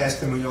about the past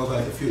than we know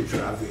about the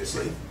future,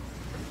 obviously.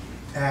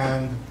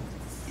 And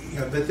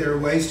but there are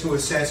ways to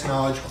assess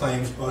knowledge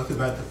claims both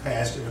about the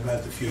past and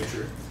about the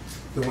future.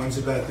 The ones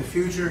about the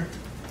future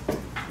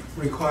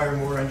require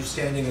more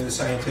understanding of the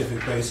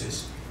scientific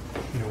basis.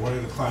 What are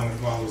the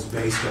climate models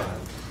based on?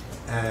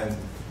 And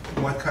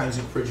what kinds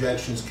of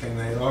projections can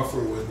they offer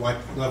with what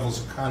levels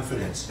of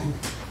confidence?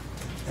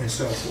 And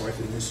so forth.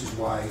 And this is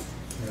why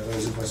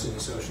those of us in the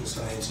social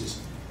sciences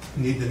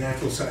need the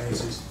natural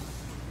sciences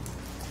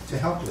to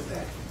help with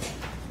that.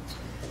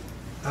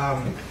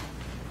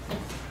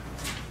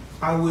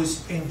 I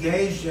was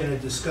engaged in a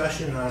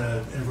discussion on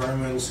an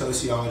environmental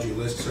sociology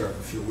listserv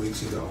a few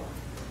weeks ago,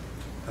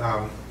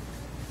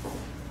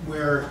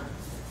 where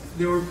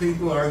there were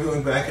people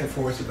arguing back and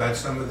forth about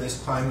some of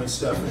this climate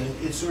stuff,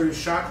 and it sort of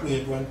shocked me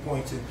at one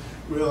point to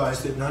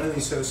realize that none of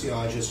these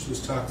sociologists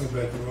was talking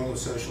about the role of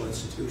social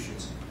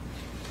institutions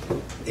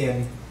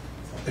in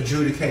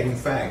adjudicating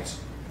facts.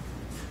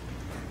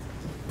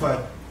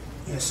 But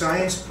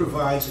science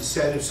provides a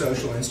set of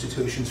social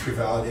institutions for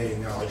validating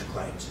knowledge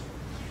claims.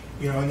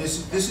 And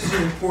this is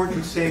an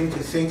important thing to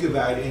think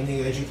about in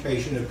the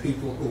education of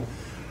people who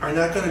are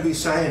not going to be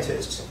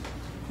scientists.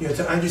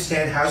 To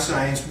understand how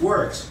science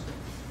works.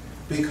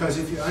 Because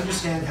if you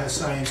understand how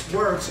science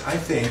works, I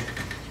think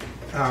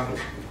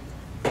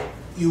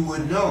you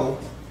would know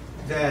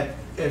that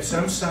if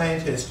some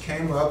scientist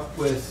came up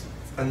with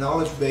a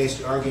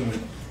knowledge-based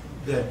argument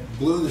that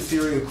blew the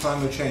theory of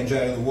climate change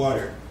out of the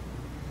water,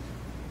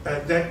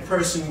 that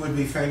person would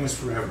be famous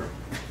forever.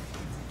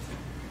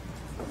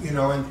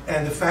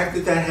 And the fact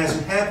that that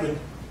hasn't happened,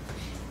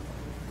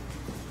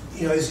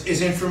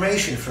 is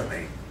information for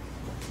me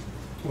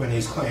when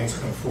these claims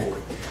come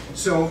forward.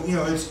 So,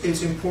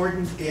 it's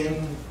important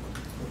in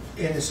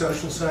the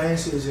social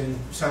sciences and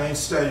science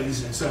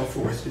studies and so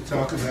forth to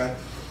talk about,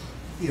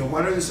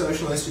 what are the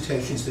social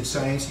institutions that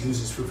science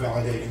uses for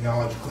validating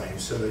knowledge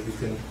claims so that you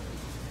can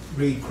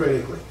read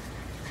critically.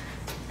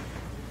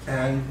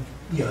 And,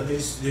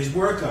 there's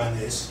work on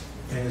this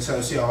in the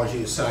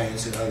sociology of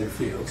science and other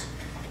fields.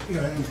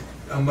 And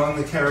among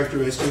the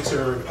characteristics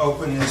are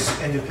openness,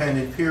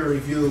 independent peer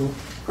review,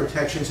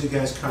 protections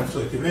against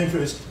conflict of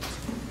interest,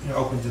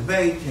 open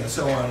debate,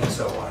 so on and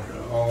so on,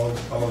 all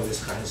of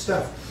this kind of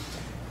stuff.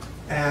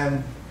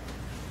 And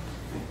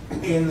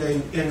in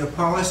the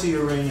policy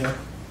arena,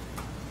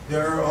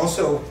 there are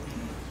also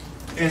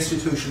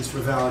institutions for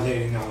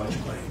validating knowledge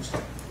claims.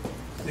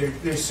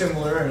 They're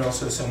similar and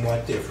also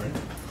somewhat different.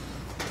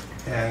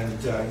 And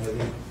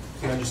the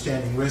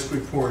Understanding Risk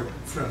report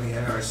from the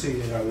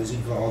NRC that I was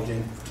involved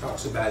in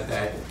talks about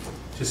that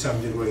to some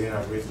degree, and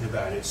I've written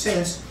about it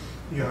since.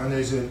 And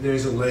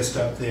there's a list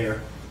up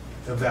there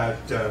about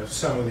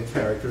some of the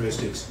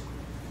characteristics.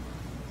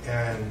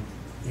 And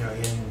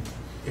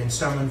in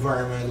some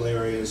environmental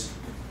areas,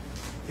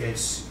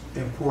 it's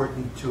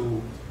important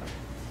to,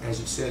 as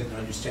it said in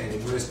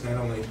Understanding Risk, not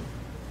only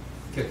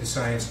get the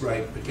science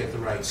right, but get the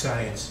right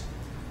science.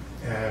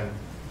 And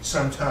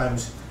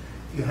sometimes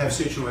you have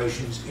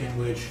situations in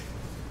which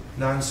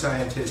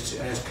non-scientists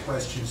ask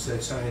questions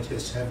that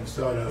scientists haven't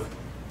thought of,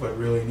 but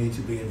really need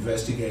to be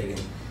investigating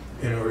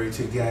in order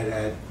to get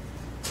at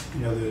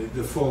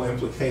the full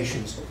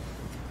implications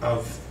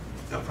of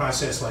a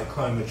process like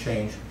climate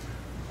change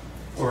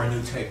or a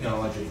new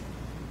technology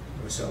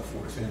or so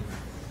forth. And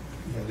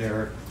there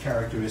are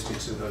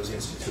characteristics of those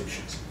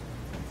institutions.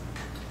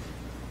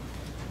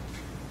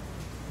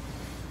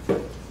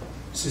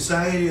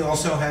 Society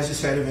also has a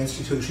set of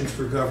institutions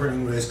for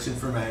governing risks and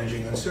for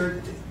managing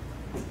uncertainty.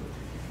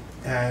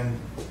 And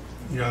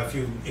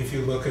if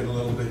you look at a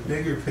little bit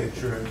bigger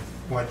picture and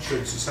what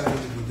should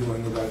society be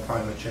doing about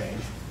climate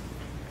change,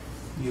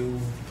 you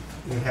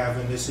have,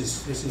 and this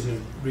is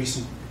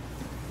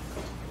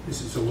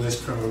a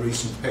list from a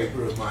recent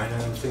paper of mine. I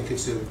don't think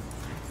it's a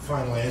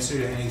final answer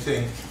to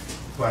anything,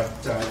 but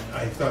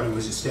I thought it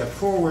was a step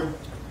forward.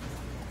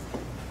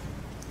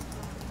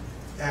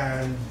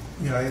 And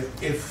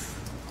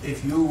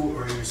if you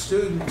or your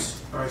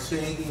students are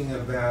thinking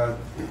about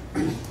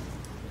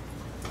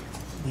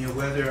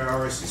whether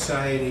our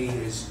society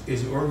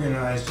is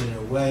organized in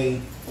a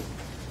way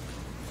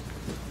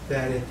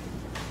that it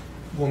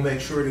will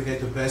make sure to get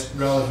the best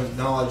relevant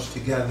knowledge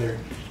together,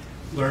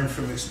 learn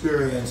from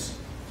experience,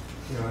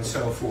 and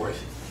so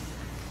forth.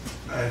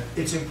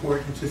 It's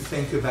important to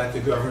think about the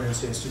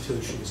governance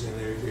institutions and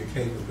their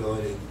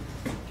capability.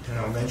 And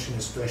I'll mention,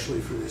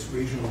 especially for this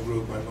regional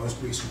group, my most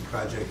recent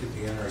project at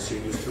the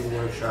NRC was 2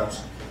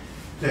 workshops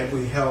that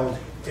we held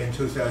in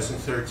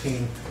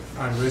 2013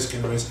 on risk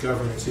and risk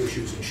governance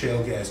issues in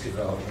shale gas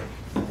development.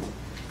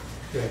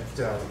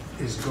 That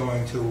is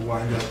going to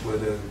wind up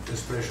with a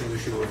special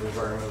issue of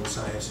environmental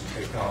science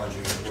and technology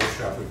in the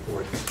workshop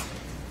report.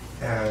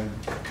 And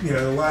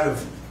a lot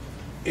of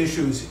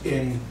issues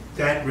in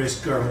that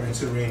risk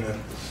governance arena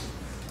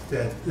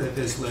that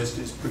this list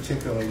is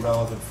particularly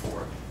relevant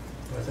for.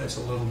 But that's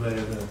a little bit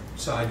of a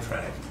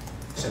sidetrack,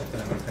 except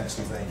that I'm in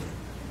Pennsylvania.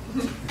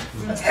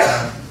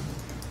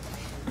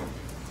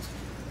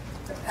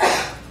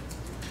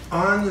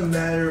 On the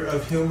matter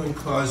of human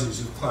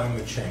causes of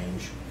climate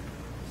change,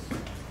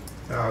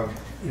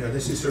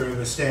 this is sort of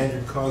a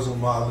standard causal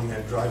modeling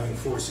of driving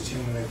forces,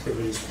 human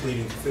activities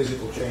leading to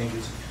physical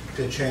changes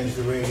that change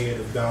the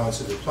radiative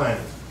balance of the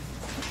planet.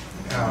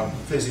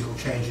 Physical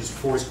changes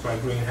forced by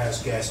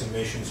greenhouse gas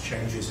emissions,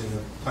 changes in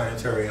the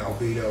planetary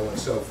albedo, and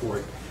so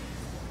forth,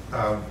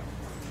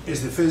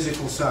 is the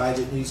physical side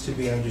that needs to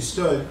be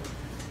understood.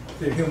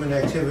 The human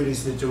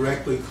activities that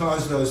directly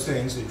cause those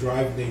things, that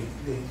drive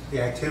the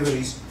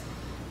activities,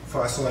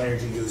 fossil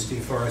energy use,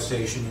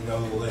 deforestation, you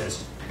know the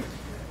list.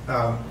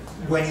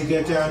 When you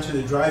get down to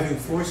the driving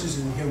forces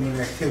in human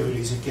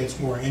activities, it gets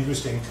more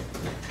interesting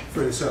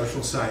for the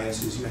social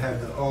sciences. You have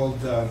the old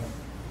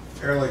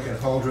Ehrlich and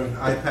Holdren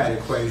IPAD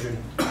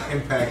equation,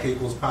 impact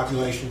equals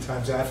population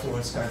times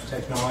affluence times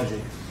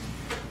technology.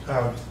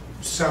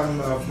 Some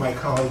of my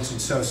colleagues in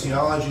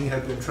sociology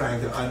have been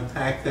trying to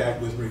unpack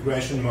that with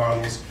regression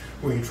models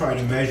where you try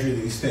to measure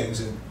these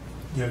things and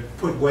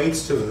put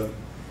weights to them.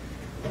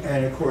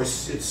 And of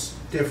course, it's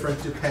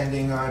different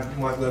depending on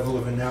what level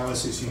of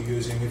analysis you're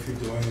using, if you're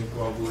doing it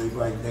globally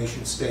by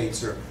nation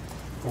states or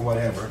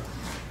whatever.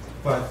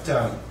 But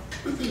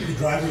the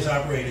drivers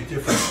operate at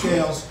different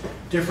scales,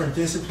 different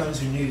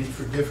disciplines are needed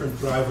for different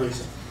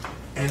drivers,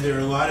 and there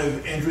are a lot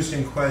of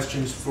interesting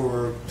questions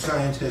for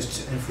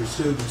scientists and for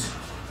students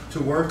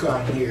to work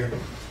on here,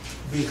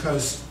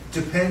 because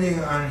depending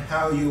on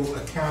how you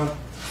account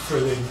for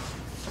the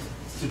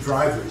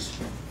drivers,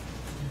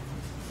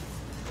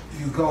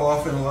 you go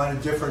off in a lot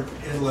of different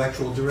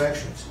intellectual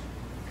directions.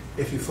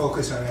 If you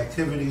focus on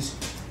activities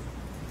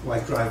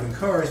like driving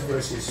cars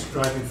versus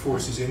driving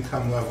forces,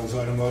 income levels,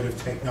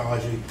 automotive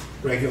technology,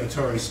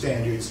 regulatory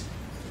standards,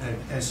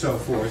 and so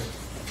forth,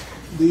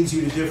 leads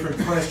you to different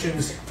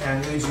questions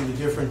and leads you to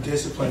different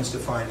disciplines to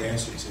find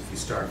answers. If you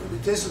start with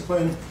a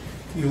discipline,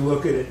 you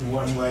look at it in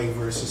one way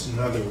versus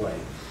another way.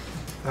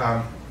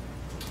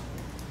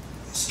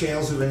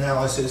 Scales of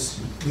analysis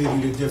lead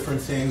you to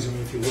different things. I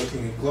mean, if you're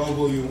looking at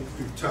global, you're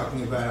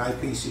talking about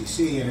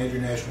IPCC and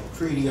international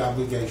treaty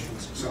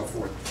obligations and so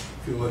forth.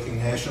 If you're looking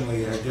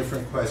nationally, there are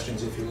different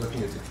questions. If you're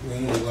looking at the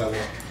community level,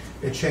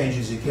 it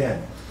changes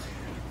again.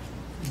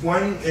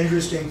 One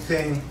interesting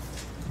thing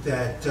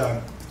that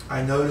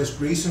I noticed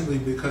recently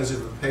because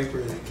of a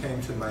paper that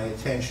came to my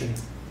attention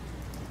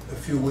a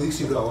few weeks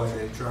ago in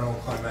the journal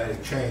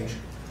Climatic Change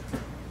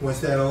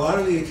was that a lot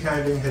of the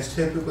accounting has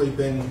typically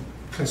been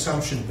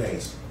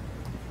consumption-based.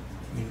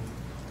 I mean,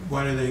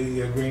 what are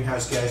the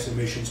greenhouse gas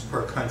emissions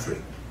per country?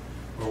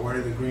 Or what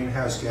are the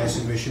greenhouse gas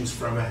emissions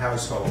from a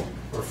household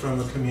or from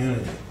a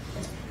community?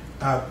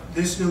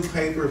 This new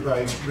paper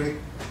by Rick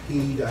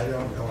Heed, I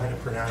don't know how to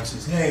pronounce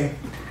his name,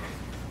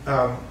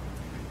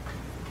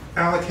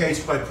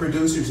 allocates by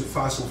producers of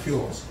fossil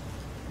fuels.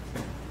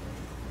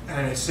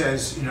 And it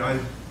says,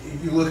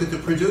 you look at the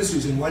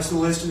producers, and what's the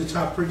list of the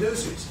top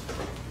producers?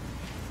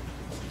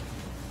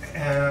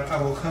 And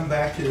I will come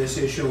back to this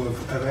issue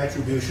of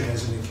attribution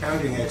as an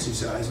accounting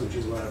exercise, which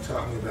is what I'm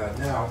talking about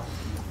now,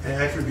 and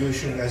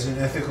attribution as an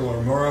ethical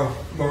or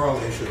moral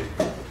issue,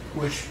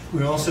 which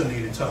we also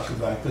need to talk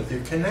about, but they're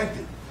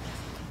connected.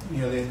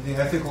 The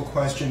ethical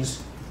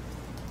questions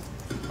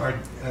are,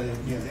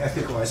 the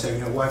ethical, I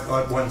say, what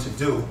ought one to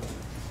do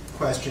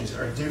questions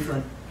are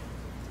different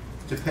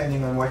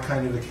depending on what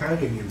kind of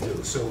accounting you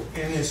do. So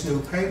in this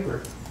new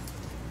paper,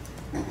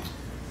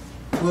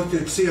 looked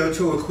at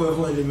CO2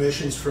 equivalent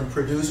emissions from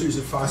producers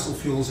of fossil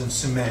fuels and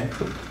cement,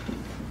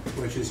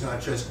 which is not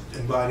just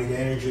embodied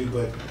energy,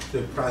 but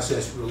the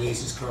process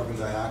releases carbon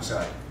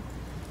dioxide,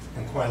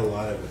 and quite a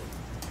lot of it.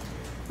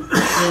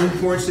 It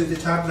reports that the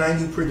top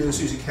 90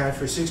 producers account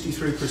for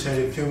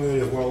 63% of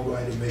cumulative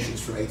worldwide emissions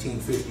from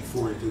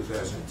 1854 to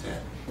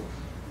 2010.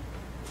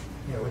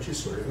 Which is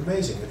sort of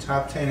amazing. The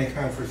top 10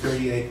 account for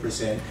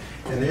 38%,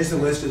 and there's the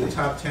list of the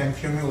top 10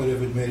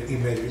 cumulative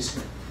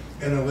emitters,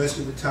 and the list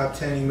of the top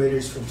 10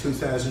 emitters from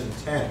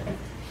 2010.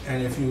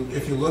 And if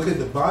you look at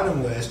the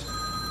bottom list,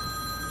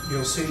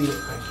 you'll see,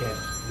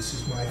 this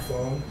is my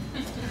phone.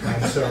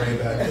 I'm sorry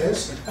about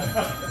this.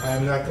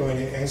 I'm not going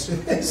to answer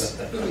this.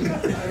 I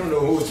don't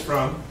know who it's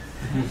from.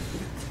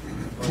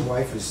 My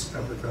wife is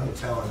up at the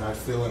hotel and not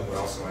feeling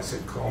well, so I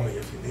said, call me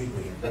if you need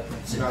me.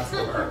 It's not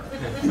for her.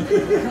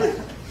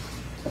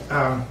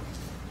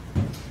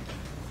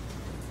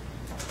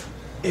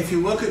 If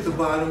you look at the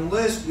bottom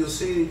list, you'll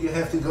see that you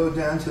have to go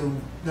down to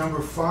number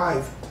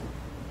 5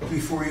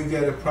 before you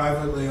get a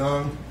privately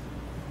owned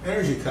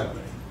energy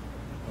company,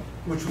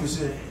 which was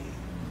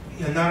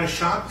not a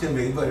shock to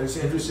me, but it's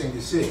interesting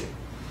to see.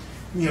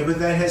 But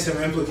that has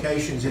some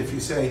implications if you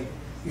say,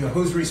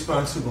 who's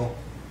responsible,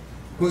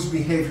 whose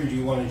behavior do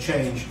you want to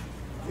change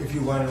if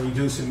you want to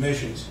reduce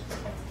emissions.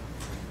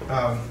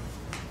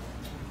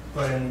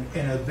 But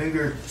in a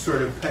bigger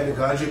sort of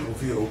pedagogical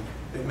view,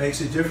 it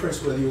makes a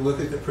difference whether you look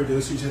at the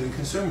producers and the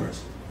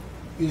consumers.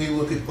 You need to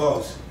look at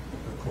both,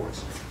 of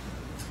course.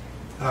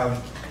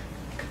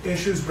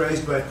 Issues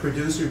raised by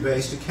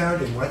producer-based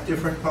accounting. What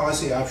different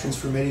policy options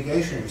for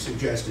mitigation are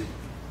suggested?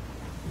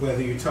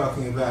 Whether you're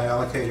talking about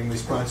allocating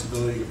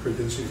responsibility to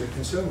producers or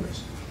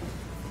consumers.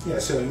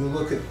 So you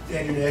look at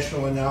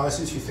international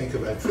analysis, you think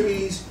about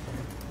treaties.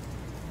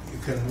 You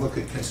can look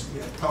at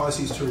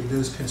policies to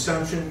reduce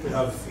consumption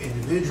of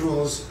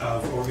individuals,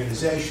 of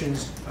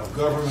organizations, of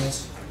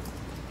governments.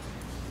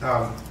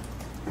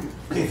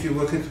 If you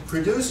look at the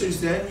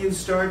producers, then you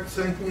start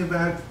thinking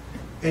about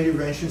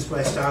interventions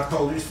by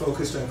stockholders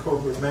focused on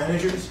corporate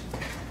managers.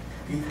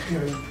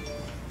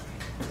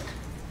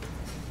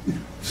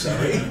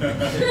 Sorry.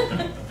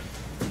 I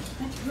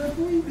cannot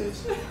believe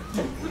this.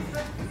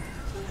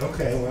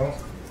 Okay, well,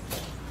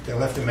 they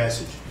left a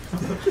message.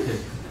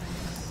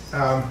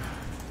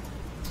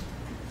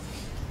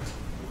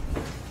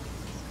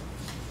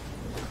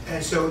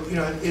 And so,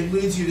 it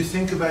leads you to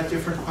think about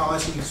different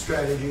policy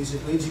strategies.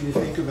 It leads you to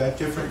think about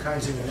different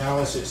kinds of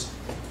analysis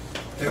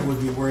that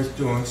would be worth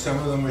doing. Some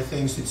of them are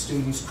things that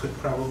students could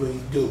probably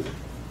do.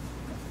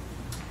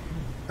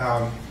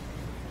 And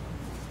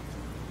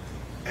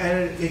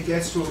it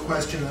gets to a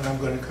question that I'm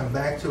going to come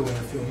back to in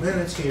a few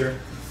minutes here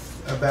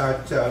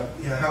about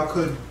how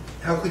could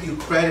you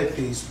credit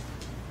these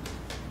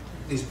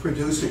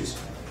producers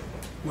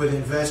with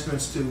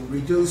investments to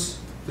reduce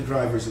the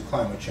drivers of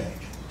climate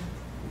change.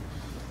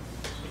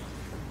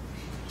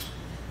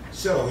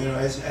 So,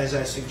 as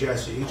I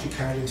suggested, each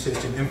accounting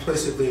system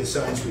implicitly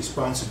assigns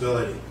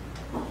responsibility.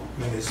 I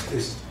mean,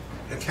 there's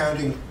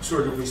accounting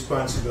sort of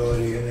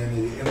responsibility and then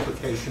the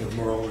implication of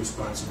moral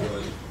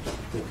responsibility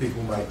that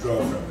people might draw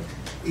from it,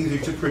 either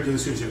to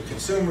producers or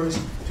consumers,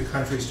 to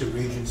countries, to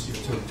regions,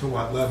 to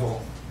what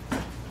level.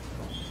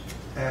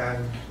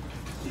 And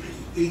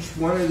each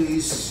one of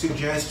these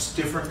suggests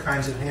different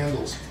kinds of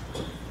handles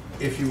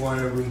if you want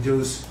to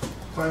reduce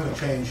climate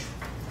change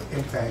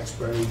impacts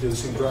by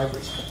reducing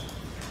drivers.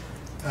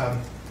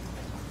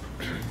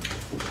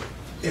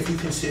 If you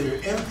consider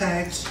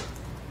impacts,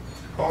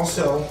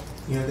 also,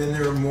 then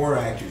there are more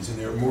actors and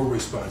there are more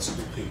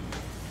responsible people.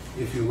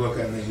 If you look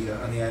on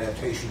the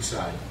adaptation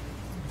side,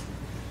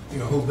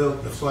 who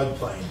built the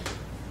floodplain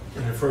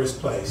in the first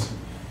place,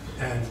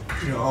 and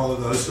all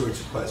of those sorts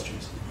of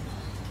questions.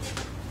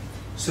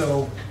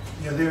 So,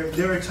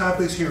 there are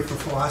topics here for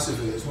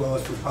philosophy as well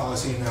as for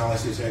policy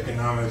analysis,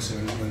 economics,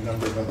 and a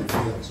number of other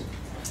fields.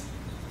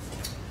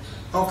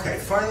 Okay,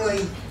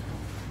 finally,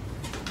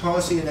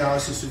 policy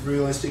analysis of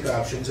realistic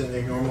options, and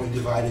they're normally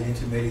divided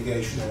into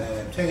mitigation and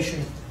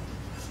adaptation.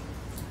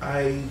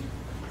 I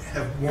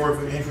have more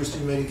of an interest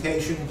in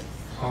mitigation,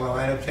 although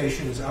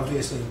adaptation is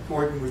obviously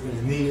important. We're going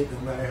to need it no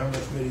matter how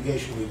much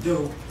mitigation we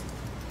do.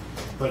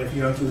 But if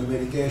you don't do the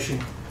mitigation,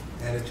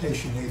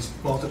 adaptation needs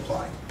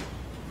multiplying.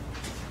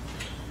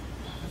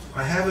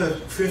 I have a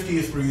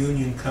 50th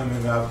reunion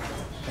coming up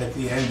at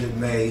the end of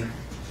May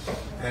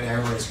at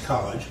Amherst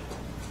College.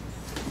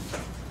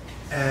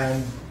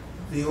 And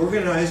the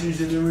organizers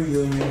of the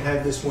reunion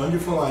had this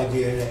wonderful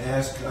idea to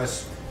ask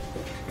us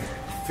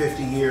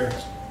 50-year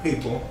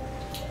people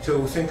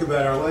to think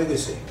about our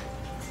legacy.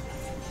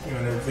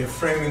 They're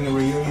framing the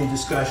reunion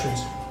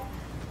discussions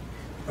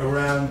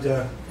around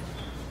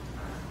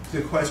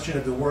the question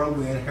of the world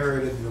we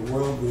inherited and the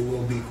world we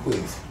will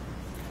bequeath.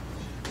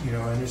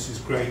 And this is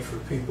great for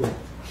people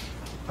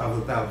of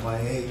about my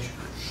age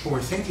who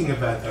are thinking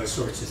about those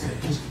sorts of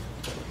things.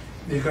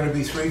 There are going to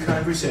be 3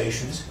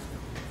 conversations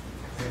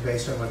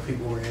based on what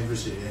people were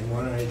interested in,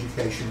 one on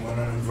education, one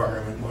on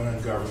environment, one on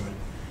government.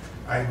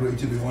 I agreed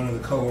to be one of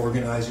the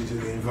co-organizers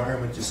of the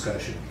environment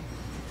discussion.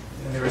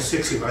 And there are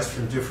 6 of us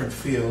from different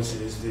fields.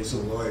 There's a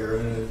lawyer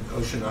and an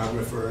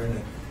oceanographer and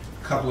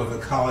a couple of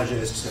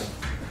ecologists and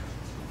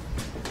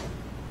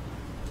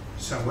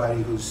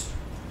somebody whose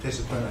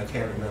discipline I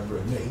can't remember,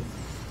 and me.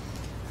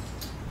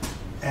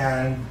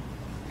 And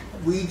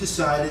we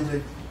decided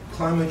that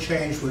climate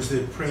change was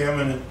the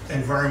preeminent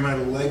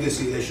environmental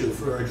legacy issue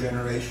for our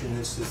generation.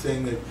 It's the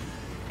thing that,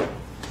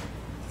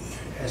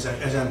 as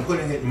I'm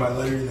putting it in my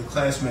letter to the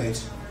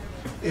classmates,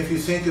 if you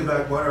think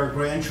about what our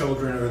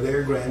grandchildren or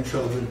their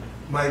grandchildren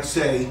might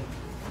say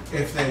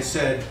if they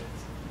said,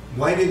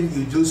 why didn't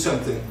you do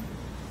something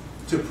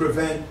to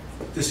prevent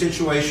the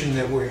situation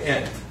that we're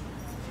in?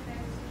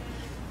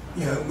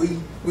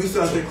 We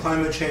thought that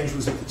climate change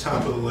was at the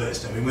top of the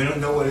list. I mean, we don't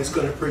know what it's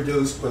going to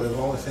produce, but of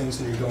all the things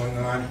that are going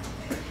on,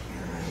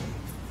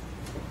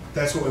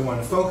 that's what we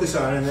want to focus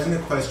on. And then the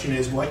question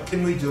is, what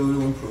can we do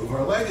to improve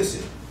our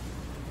legacy?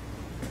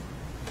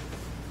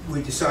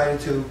 We decided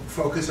to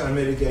focus on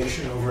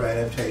mitigation over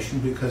adaptation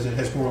because it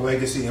has more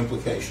legacy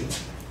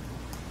implications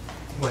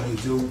when you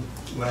do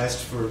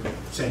last for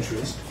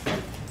centuries.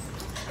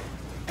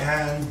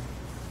 And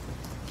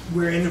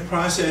we're in the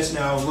process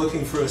now of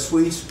looking for a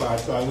sweet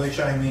spot, by which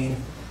I mean,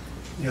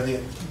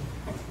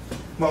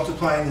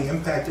 multiplying the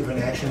impact of an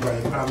action by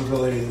the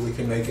probability that we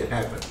can make it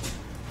happen.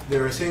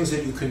 There are things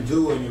that you can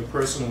do in your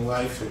personal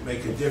life that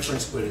make a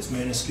difference, but it's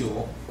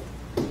minuscule.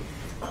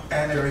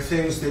 And there are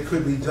things that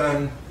could be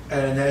done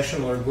at a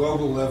national or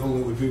global level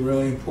that would be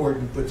really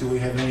important, but do we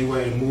have any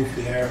way to move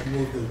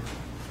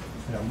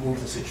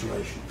the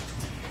situation?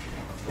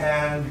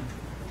 And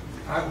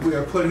we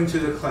are putting to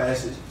the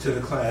class,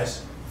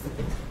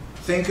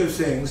 think of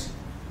things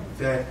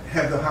that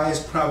have the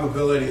highest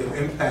probability of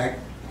impact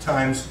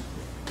times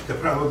the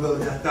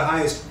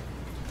highest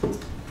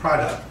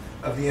product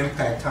of the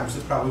impact times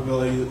the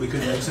probability that we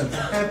could make something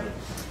happen.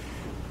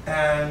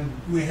 And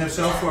we have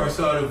so far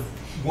thought of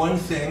one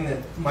thing that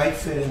might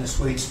fit in the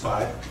sweet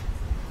spot: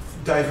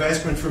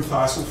 divestment from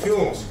fossil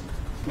fuels,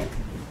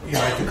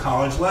 at the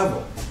college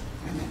level.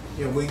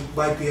 We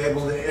might be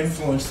able to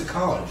influence the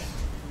college.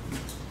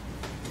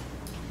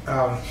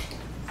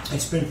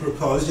 It's been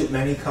proposed at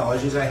many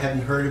colleges. I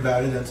hadn't heard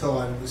about it until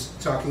I was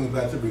talking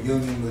about the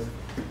reunion with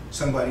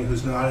somebody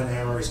who's not an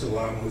Amherst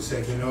alum, who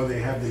said, they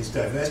have these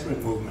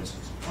divestment movements.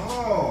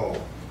 Oh,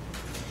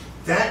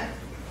 that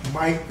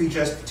might be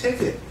just a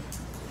ticket.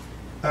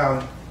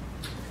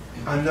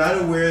 I'm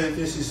not aware that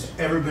this has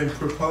ever been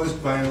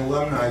proposed by an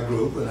alumni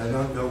group, and I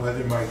don't know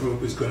whether my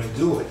group is going to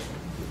do it.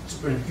 It's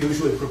been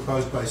usually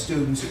proposed by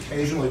students,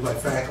 occasionally by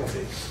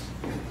faculty.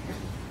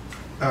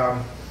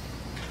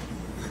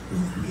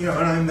 You know,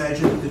 and I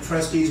imagine the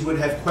trustees would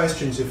have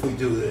questions if we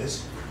do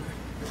this.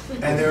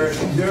 And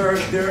there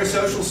are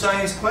social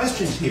science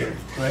questions here,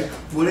 right?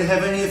 Would it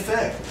have any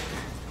effect?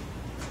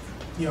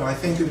 You know, I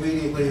think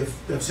immediately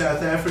of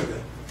South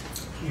Africa.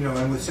 You know,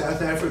 and with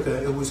South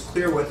Africa, it was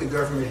clear what the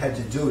government had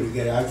to do to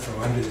get out from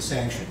under the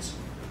sanctions.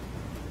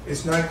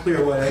 It's not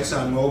clear what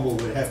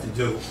ExxonMobil would have to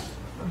do.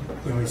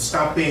 When we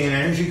stop being an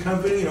energy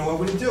company, you know, what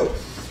would it do?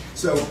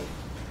 So,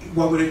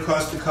 what would it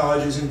cost the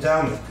college's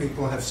endowment?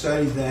 People have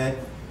studied that.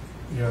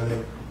 You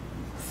know,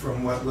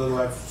 from what little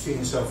I've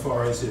seen so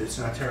far is that it's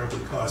not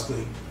terribly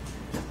costly.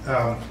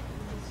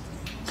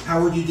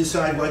 How would you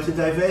decide what to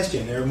divest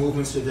in? There are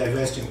movements to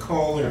divest in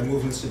coal, there are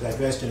movements to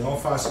divest in all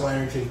fossil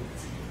energy.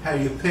 How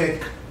do you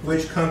pick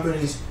which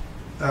companies,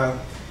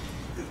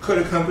 could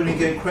a company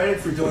get credit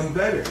for doing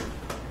better?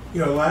 You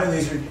know, a lot of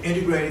these are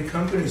integrated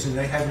companies and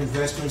they have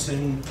investments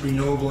in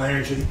renewable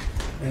energy.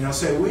 And they'll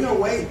say, well, no,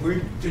 wait,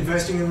 we're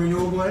investing in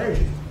renewable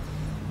energy.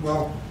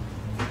 Well,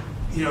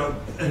 you know,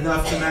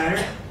 enough to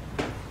matter?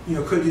 You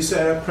know, could you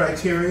set up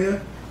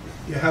criteria?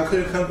 You know, how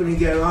could a company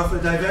get off a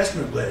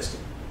divestment list?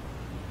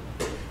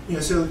 You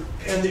know, so,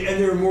 and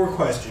there are more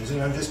questions,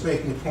 and I'm just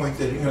making the point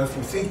that, you know, if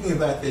you're thinking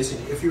about this,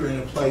 and if you're in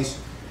a place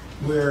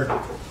where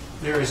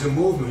there is a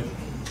movement,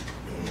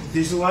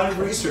 there's a lot of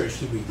research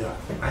to be done.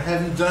 I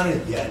haven't done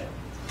it yet.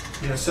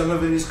 You know, some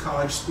of it is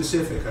college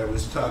specific. I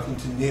was talking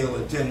to Neil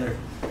at dinner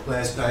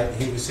last night,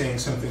 and he was saying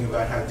something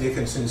about how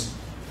Dickinson's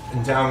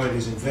endowment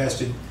is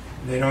invested.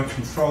 They don't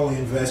control the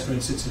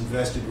investments. It's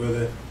invested with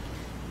a,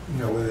 you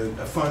know, with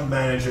a fund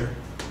manager,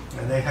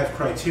 and they have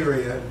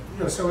criteria. You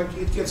know, so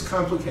it gets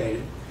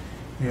complicated.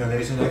 You know,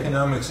 there's an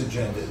economics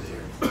agenda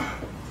there.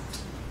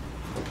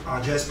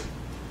 I'll just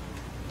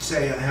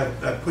say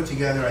I put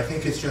together, I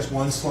think it's just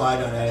one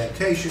slide on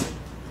adaptation.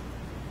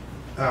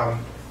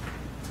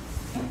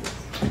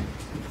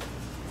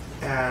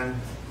 And,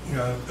 you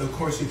know, of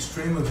course,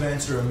 extreme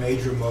events are a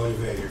major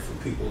motivator for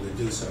people to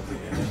do something,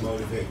 and they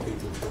motivate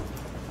people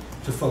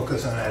to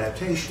focus on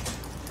adaptation.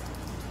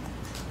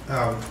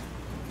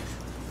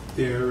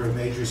 They're a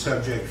major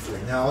subject for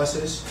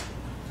analysis.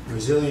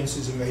 Resilience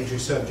is a major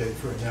subject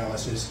for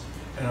analysis.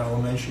 And I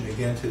will mention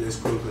again to this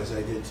group, as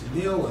I did to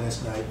Neil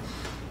last night,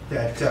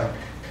 that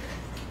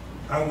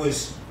I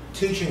was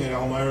teaching at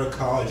Elmira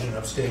College in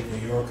upstate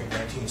New York in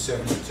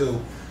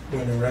 1972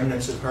 when the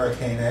remnants of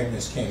Hurricane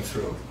Agnes came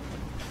through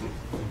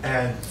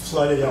and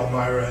flooded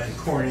Elmira and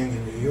Corning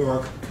in New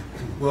York,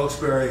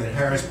 Wilkes-Barre and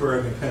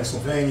Harrisburg in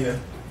Pennsylvania.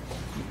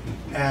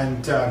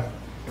 And,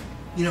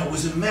 you know, it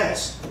was a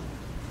mess.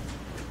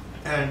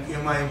 And, you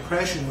know, my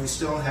impression, we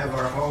still have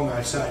our home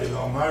outside of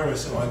Elmira,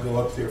 so I go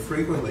up there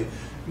frequently.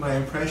 My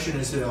impression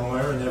is that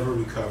Elmira never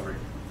recovered.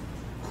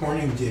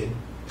 Corning did.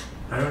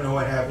 I don't know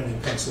what happened in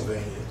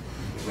Pennsylvania.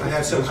 I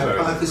have some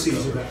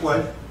hypotheses about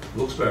what?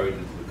 Wilkes-Barre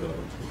didn't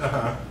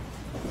recover.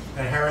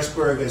 And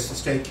Harrisburg, as the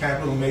state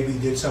capital, maybe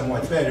did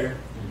somewhat better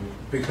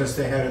because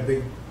they had a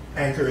big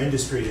anchor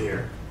industry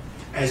there,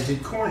 as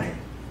did Corning.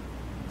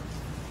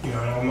 You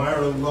know,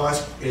 Elmira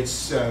lost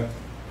its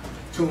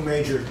two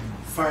major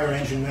fire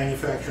engine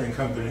manufacturing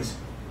companies.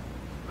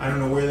 I don't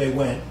know where they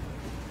went,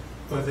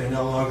 but they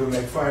no longer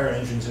make fire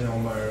engines in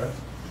Elmira.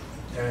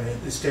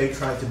 And the state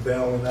tried to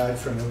bail them out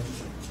from a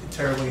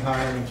terribly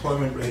high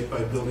unemployment rate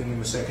by building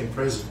them a second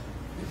prison.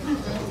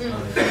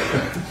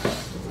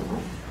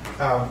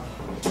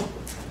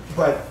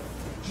 But,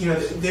 you know,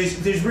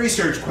 there's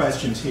research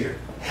questions here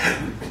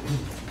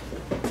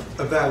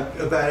about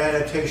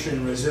adaptation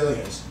and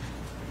resilience.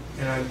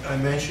 And I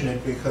mention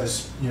it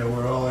because, you know,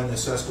 we're all in the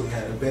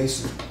Susquehanna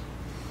Basin.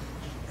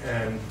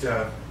 And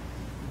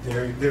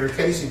there are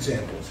case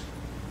examples.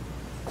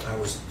 I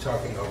was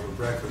talking over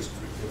breakfast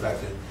about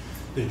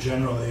the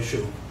general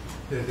issue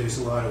that there's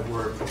a lot of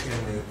work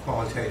in the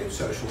qualitative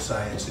social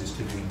sciences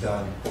to be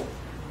done,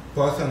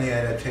 both on the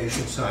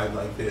adaptation side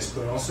like this,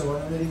 but also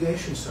on the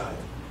mitigation side.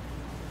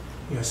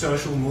 You know,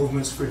 social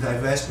movements for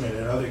divestment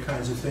and other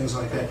kinds of things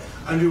like that.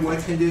 Under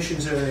what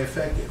conditions are they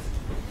effective?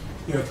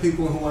 You know,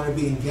 people who want to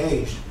be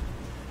engaged,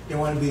 they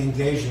want to be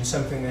engaged in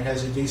something that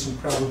has a decent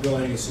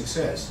probability of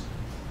success.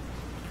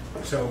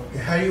 So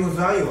how do you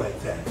evaluate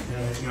that?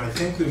 You know, I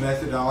think the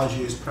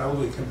methodology is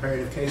probably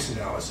comparative case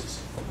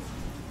analysis.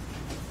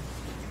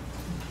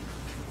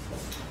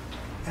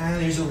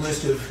 And there's a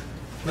list of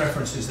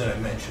references that I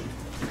mentioned.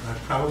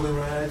 I've probably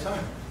run out of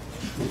time.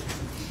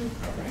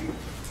 All right.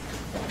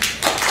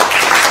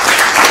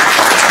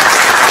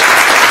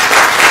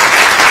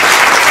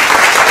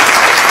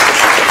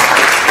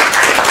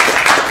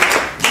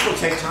 We'll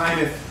take time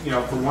if, you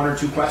know, for one or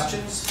two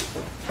questions.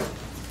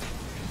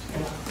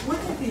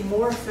 Wouldn't it be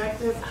more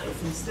effective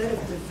if instead of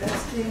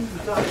divesting, you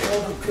got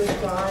all the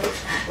good guys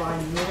to buy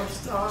more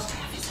stock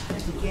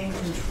to gain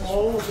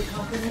control of the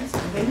companies,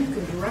 and then you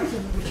can direct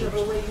them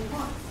whichever way you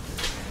want?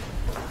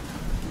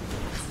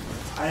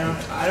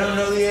 I don't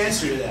know the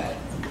answer to that.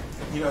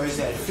 You know, is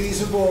that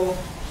feasible?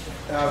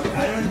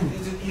 I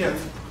don't. You know,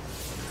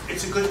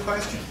 it's a good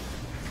question.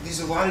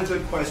 There's a lot of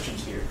good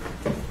questions here,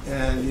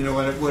 and you know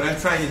what I'm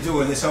trying to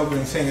do in this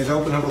opening thing is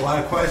open up a lot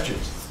of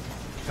questions.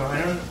 So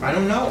I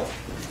don't know.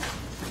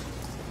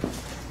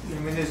 I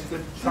mean, there's the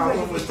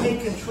problem If with you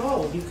take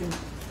control, you can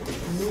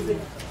move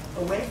it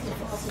away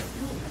from fossil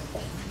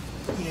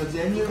fuels. you know,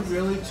 then you're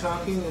really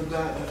talking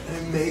about,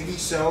 and maybe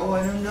so,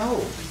 I don't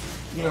know.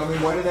 You know, I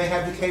mean, what do they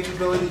have the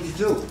capability to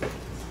do?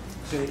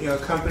 So, you know, a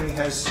company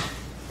has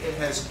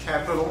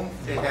capital,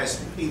 it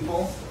has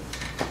people,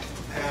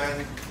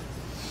 and,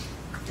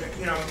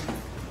 you know,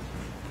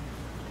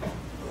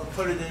 I'll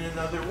put it in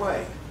another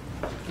way.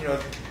 You know,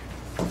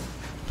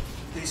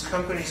 these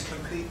companies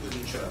compete with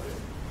each other.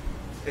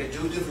 They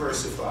do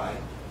diversify.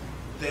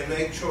 They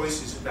make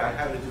choices about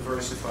how to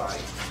diversify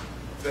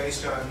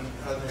based on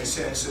their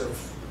sense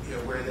of, you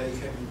know, where they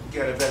can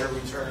get a better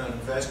return on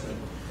investment.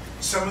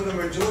 Some of them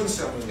are doing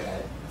some of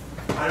that.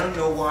 I don't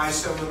know why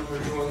some of them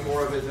are doing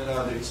more of it than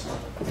others.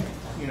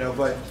 You know,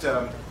 but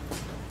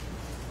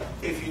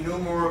if you knew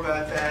more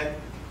about that,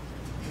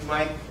 you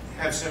might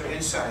have some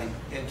insight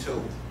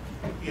into,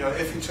 you know,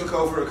 if you took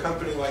over a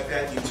company like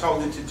that, you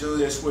told it to do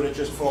this, would it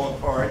just fall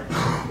apart,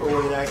 or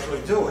would it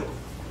actually do it?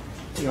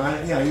 You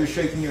know, you're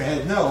shaking your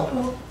head no.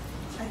 Well,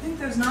 I think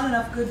there's not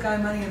enough good guy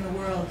money in the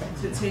world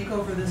to take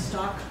over the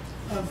stock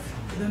of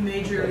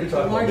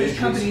the largest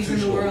companies in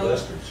the world.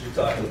 Investors. You're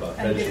talking about And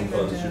pension getting them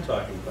funds, to- you're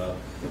talking about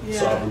Yeah.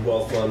 sovereign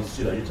wealth funds,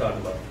 you know, you're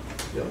talking about,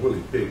 you know, really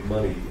big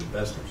money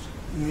investors.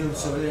 You know,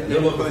 so They're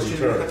looking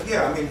for return.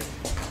 yeah, I mean,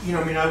 you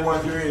know, I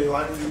wonder, a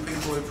lot of you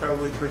people are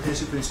probably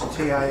participants in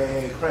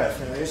TIAA CREF.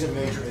 Now, there's a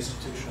major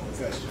institutional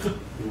investor.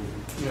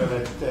 You know,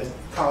 that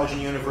college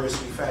and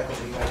university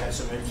faculty might have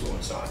some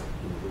influence on.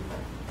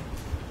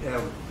 You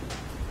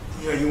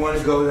know, you want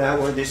to go that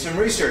way, there's some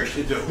research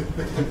to do.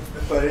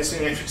 But it's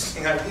an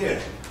interesting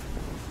idea.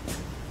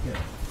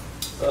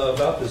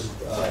 About this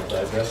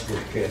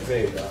divestment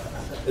campaign,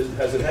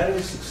 has it had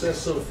any success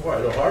so far?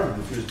 I know Harvard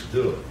refused to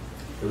do it.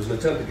 There was an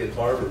attempt to get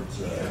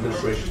Harvard's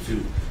administration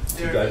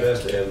to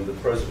divest, and the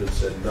president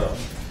said no.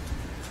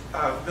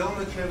 Bill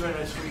McKibben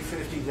at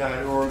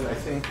 350.org, I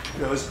think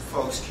those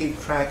folks keep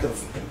track of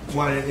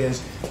what it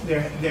is.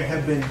 There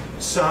have been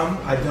some,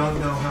 I don't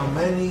know how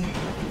many.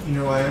 You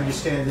know, I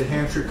understand that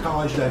Hampshire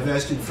College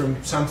divested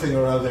from something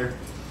or other.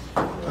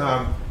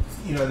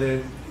 You know,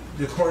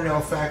 the Cornell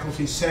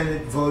Faculty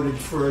Senate voted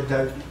for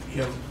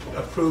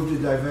approved a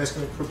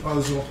divestment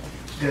proposal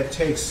that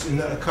takes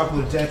a couple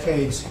of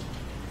decades.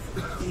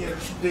 You know,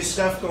 there's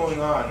stuff going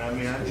on. I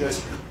mean, I'm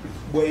just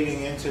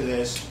wading into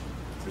this.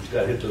 But you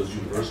got to hit those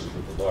universities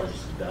with the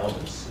largest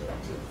endowments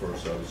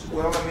first, obviously.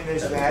 Well, I mean,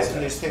 there's that,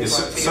 and there's things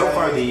like So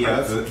far,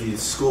 TIAA. the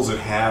schools that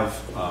have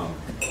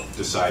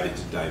decided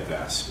to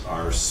divest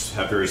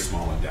have very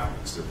small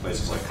endowments. There are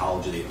places like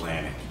College of the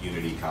Atlantic,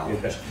 Unity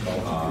College, those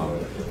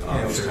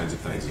kinds of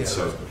things. And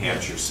so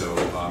Hampshire. So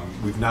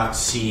we've not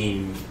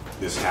seen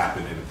this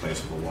happen in a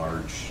place with a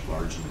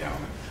large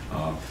endowment.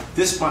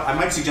 I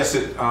might suggest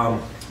that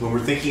when we're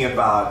thinking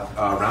about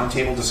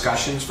roundtable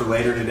discussions for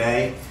later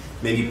today,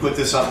 maybe put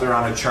this up there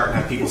on a chart and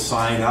have people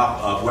sign up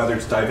of whether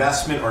it's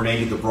divestment or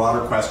maybe the broader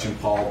question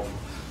Paul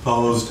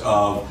posed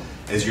of,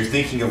 as you're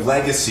thinking of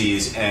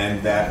legacies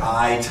and that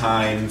I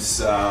times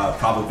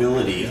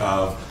probability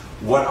of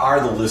what are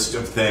the list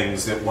of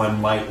things that one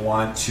might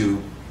want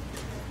to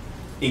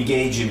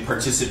engage in,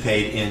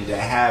 participate in, to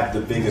have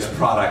the biggest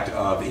product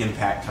of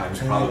impact times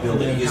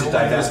probability. Is it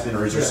divestment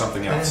or is there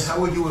something else? And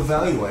how would you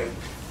evaluate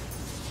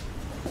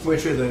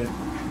which are the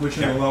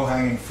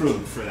low-hanging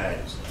fruit for that?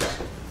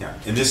 Yeah.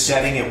 In this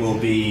setting, it will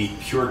be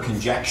pure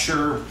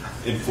conjecture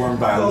informed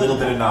by a little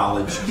bit of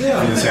knowledge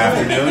this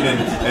afternoon,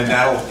 and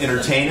that'll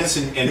entertain us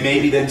and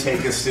maybe then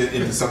take us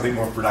into something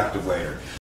more productive later.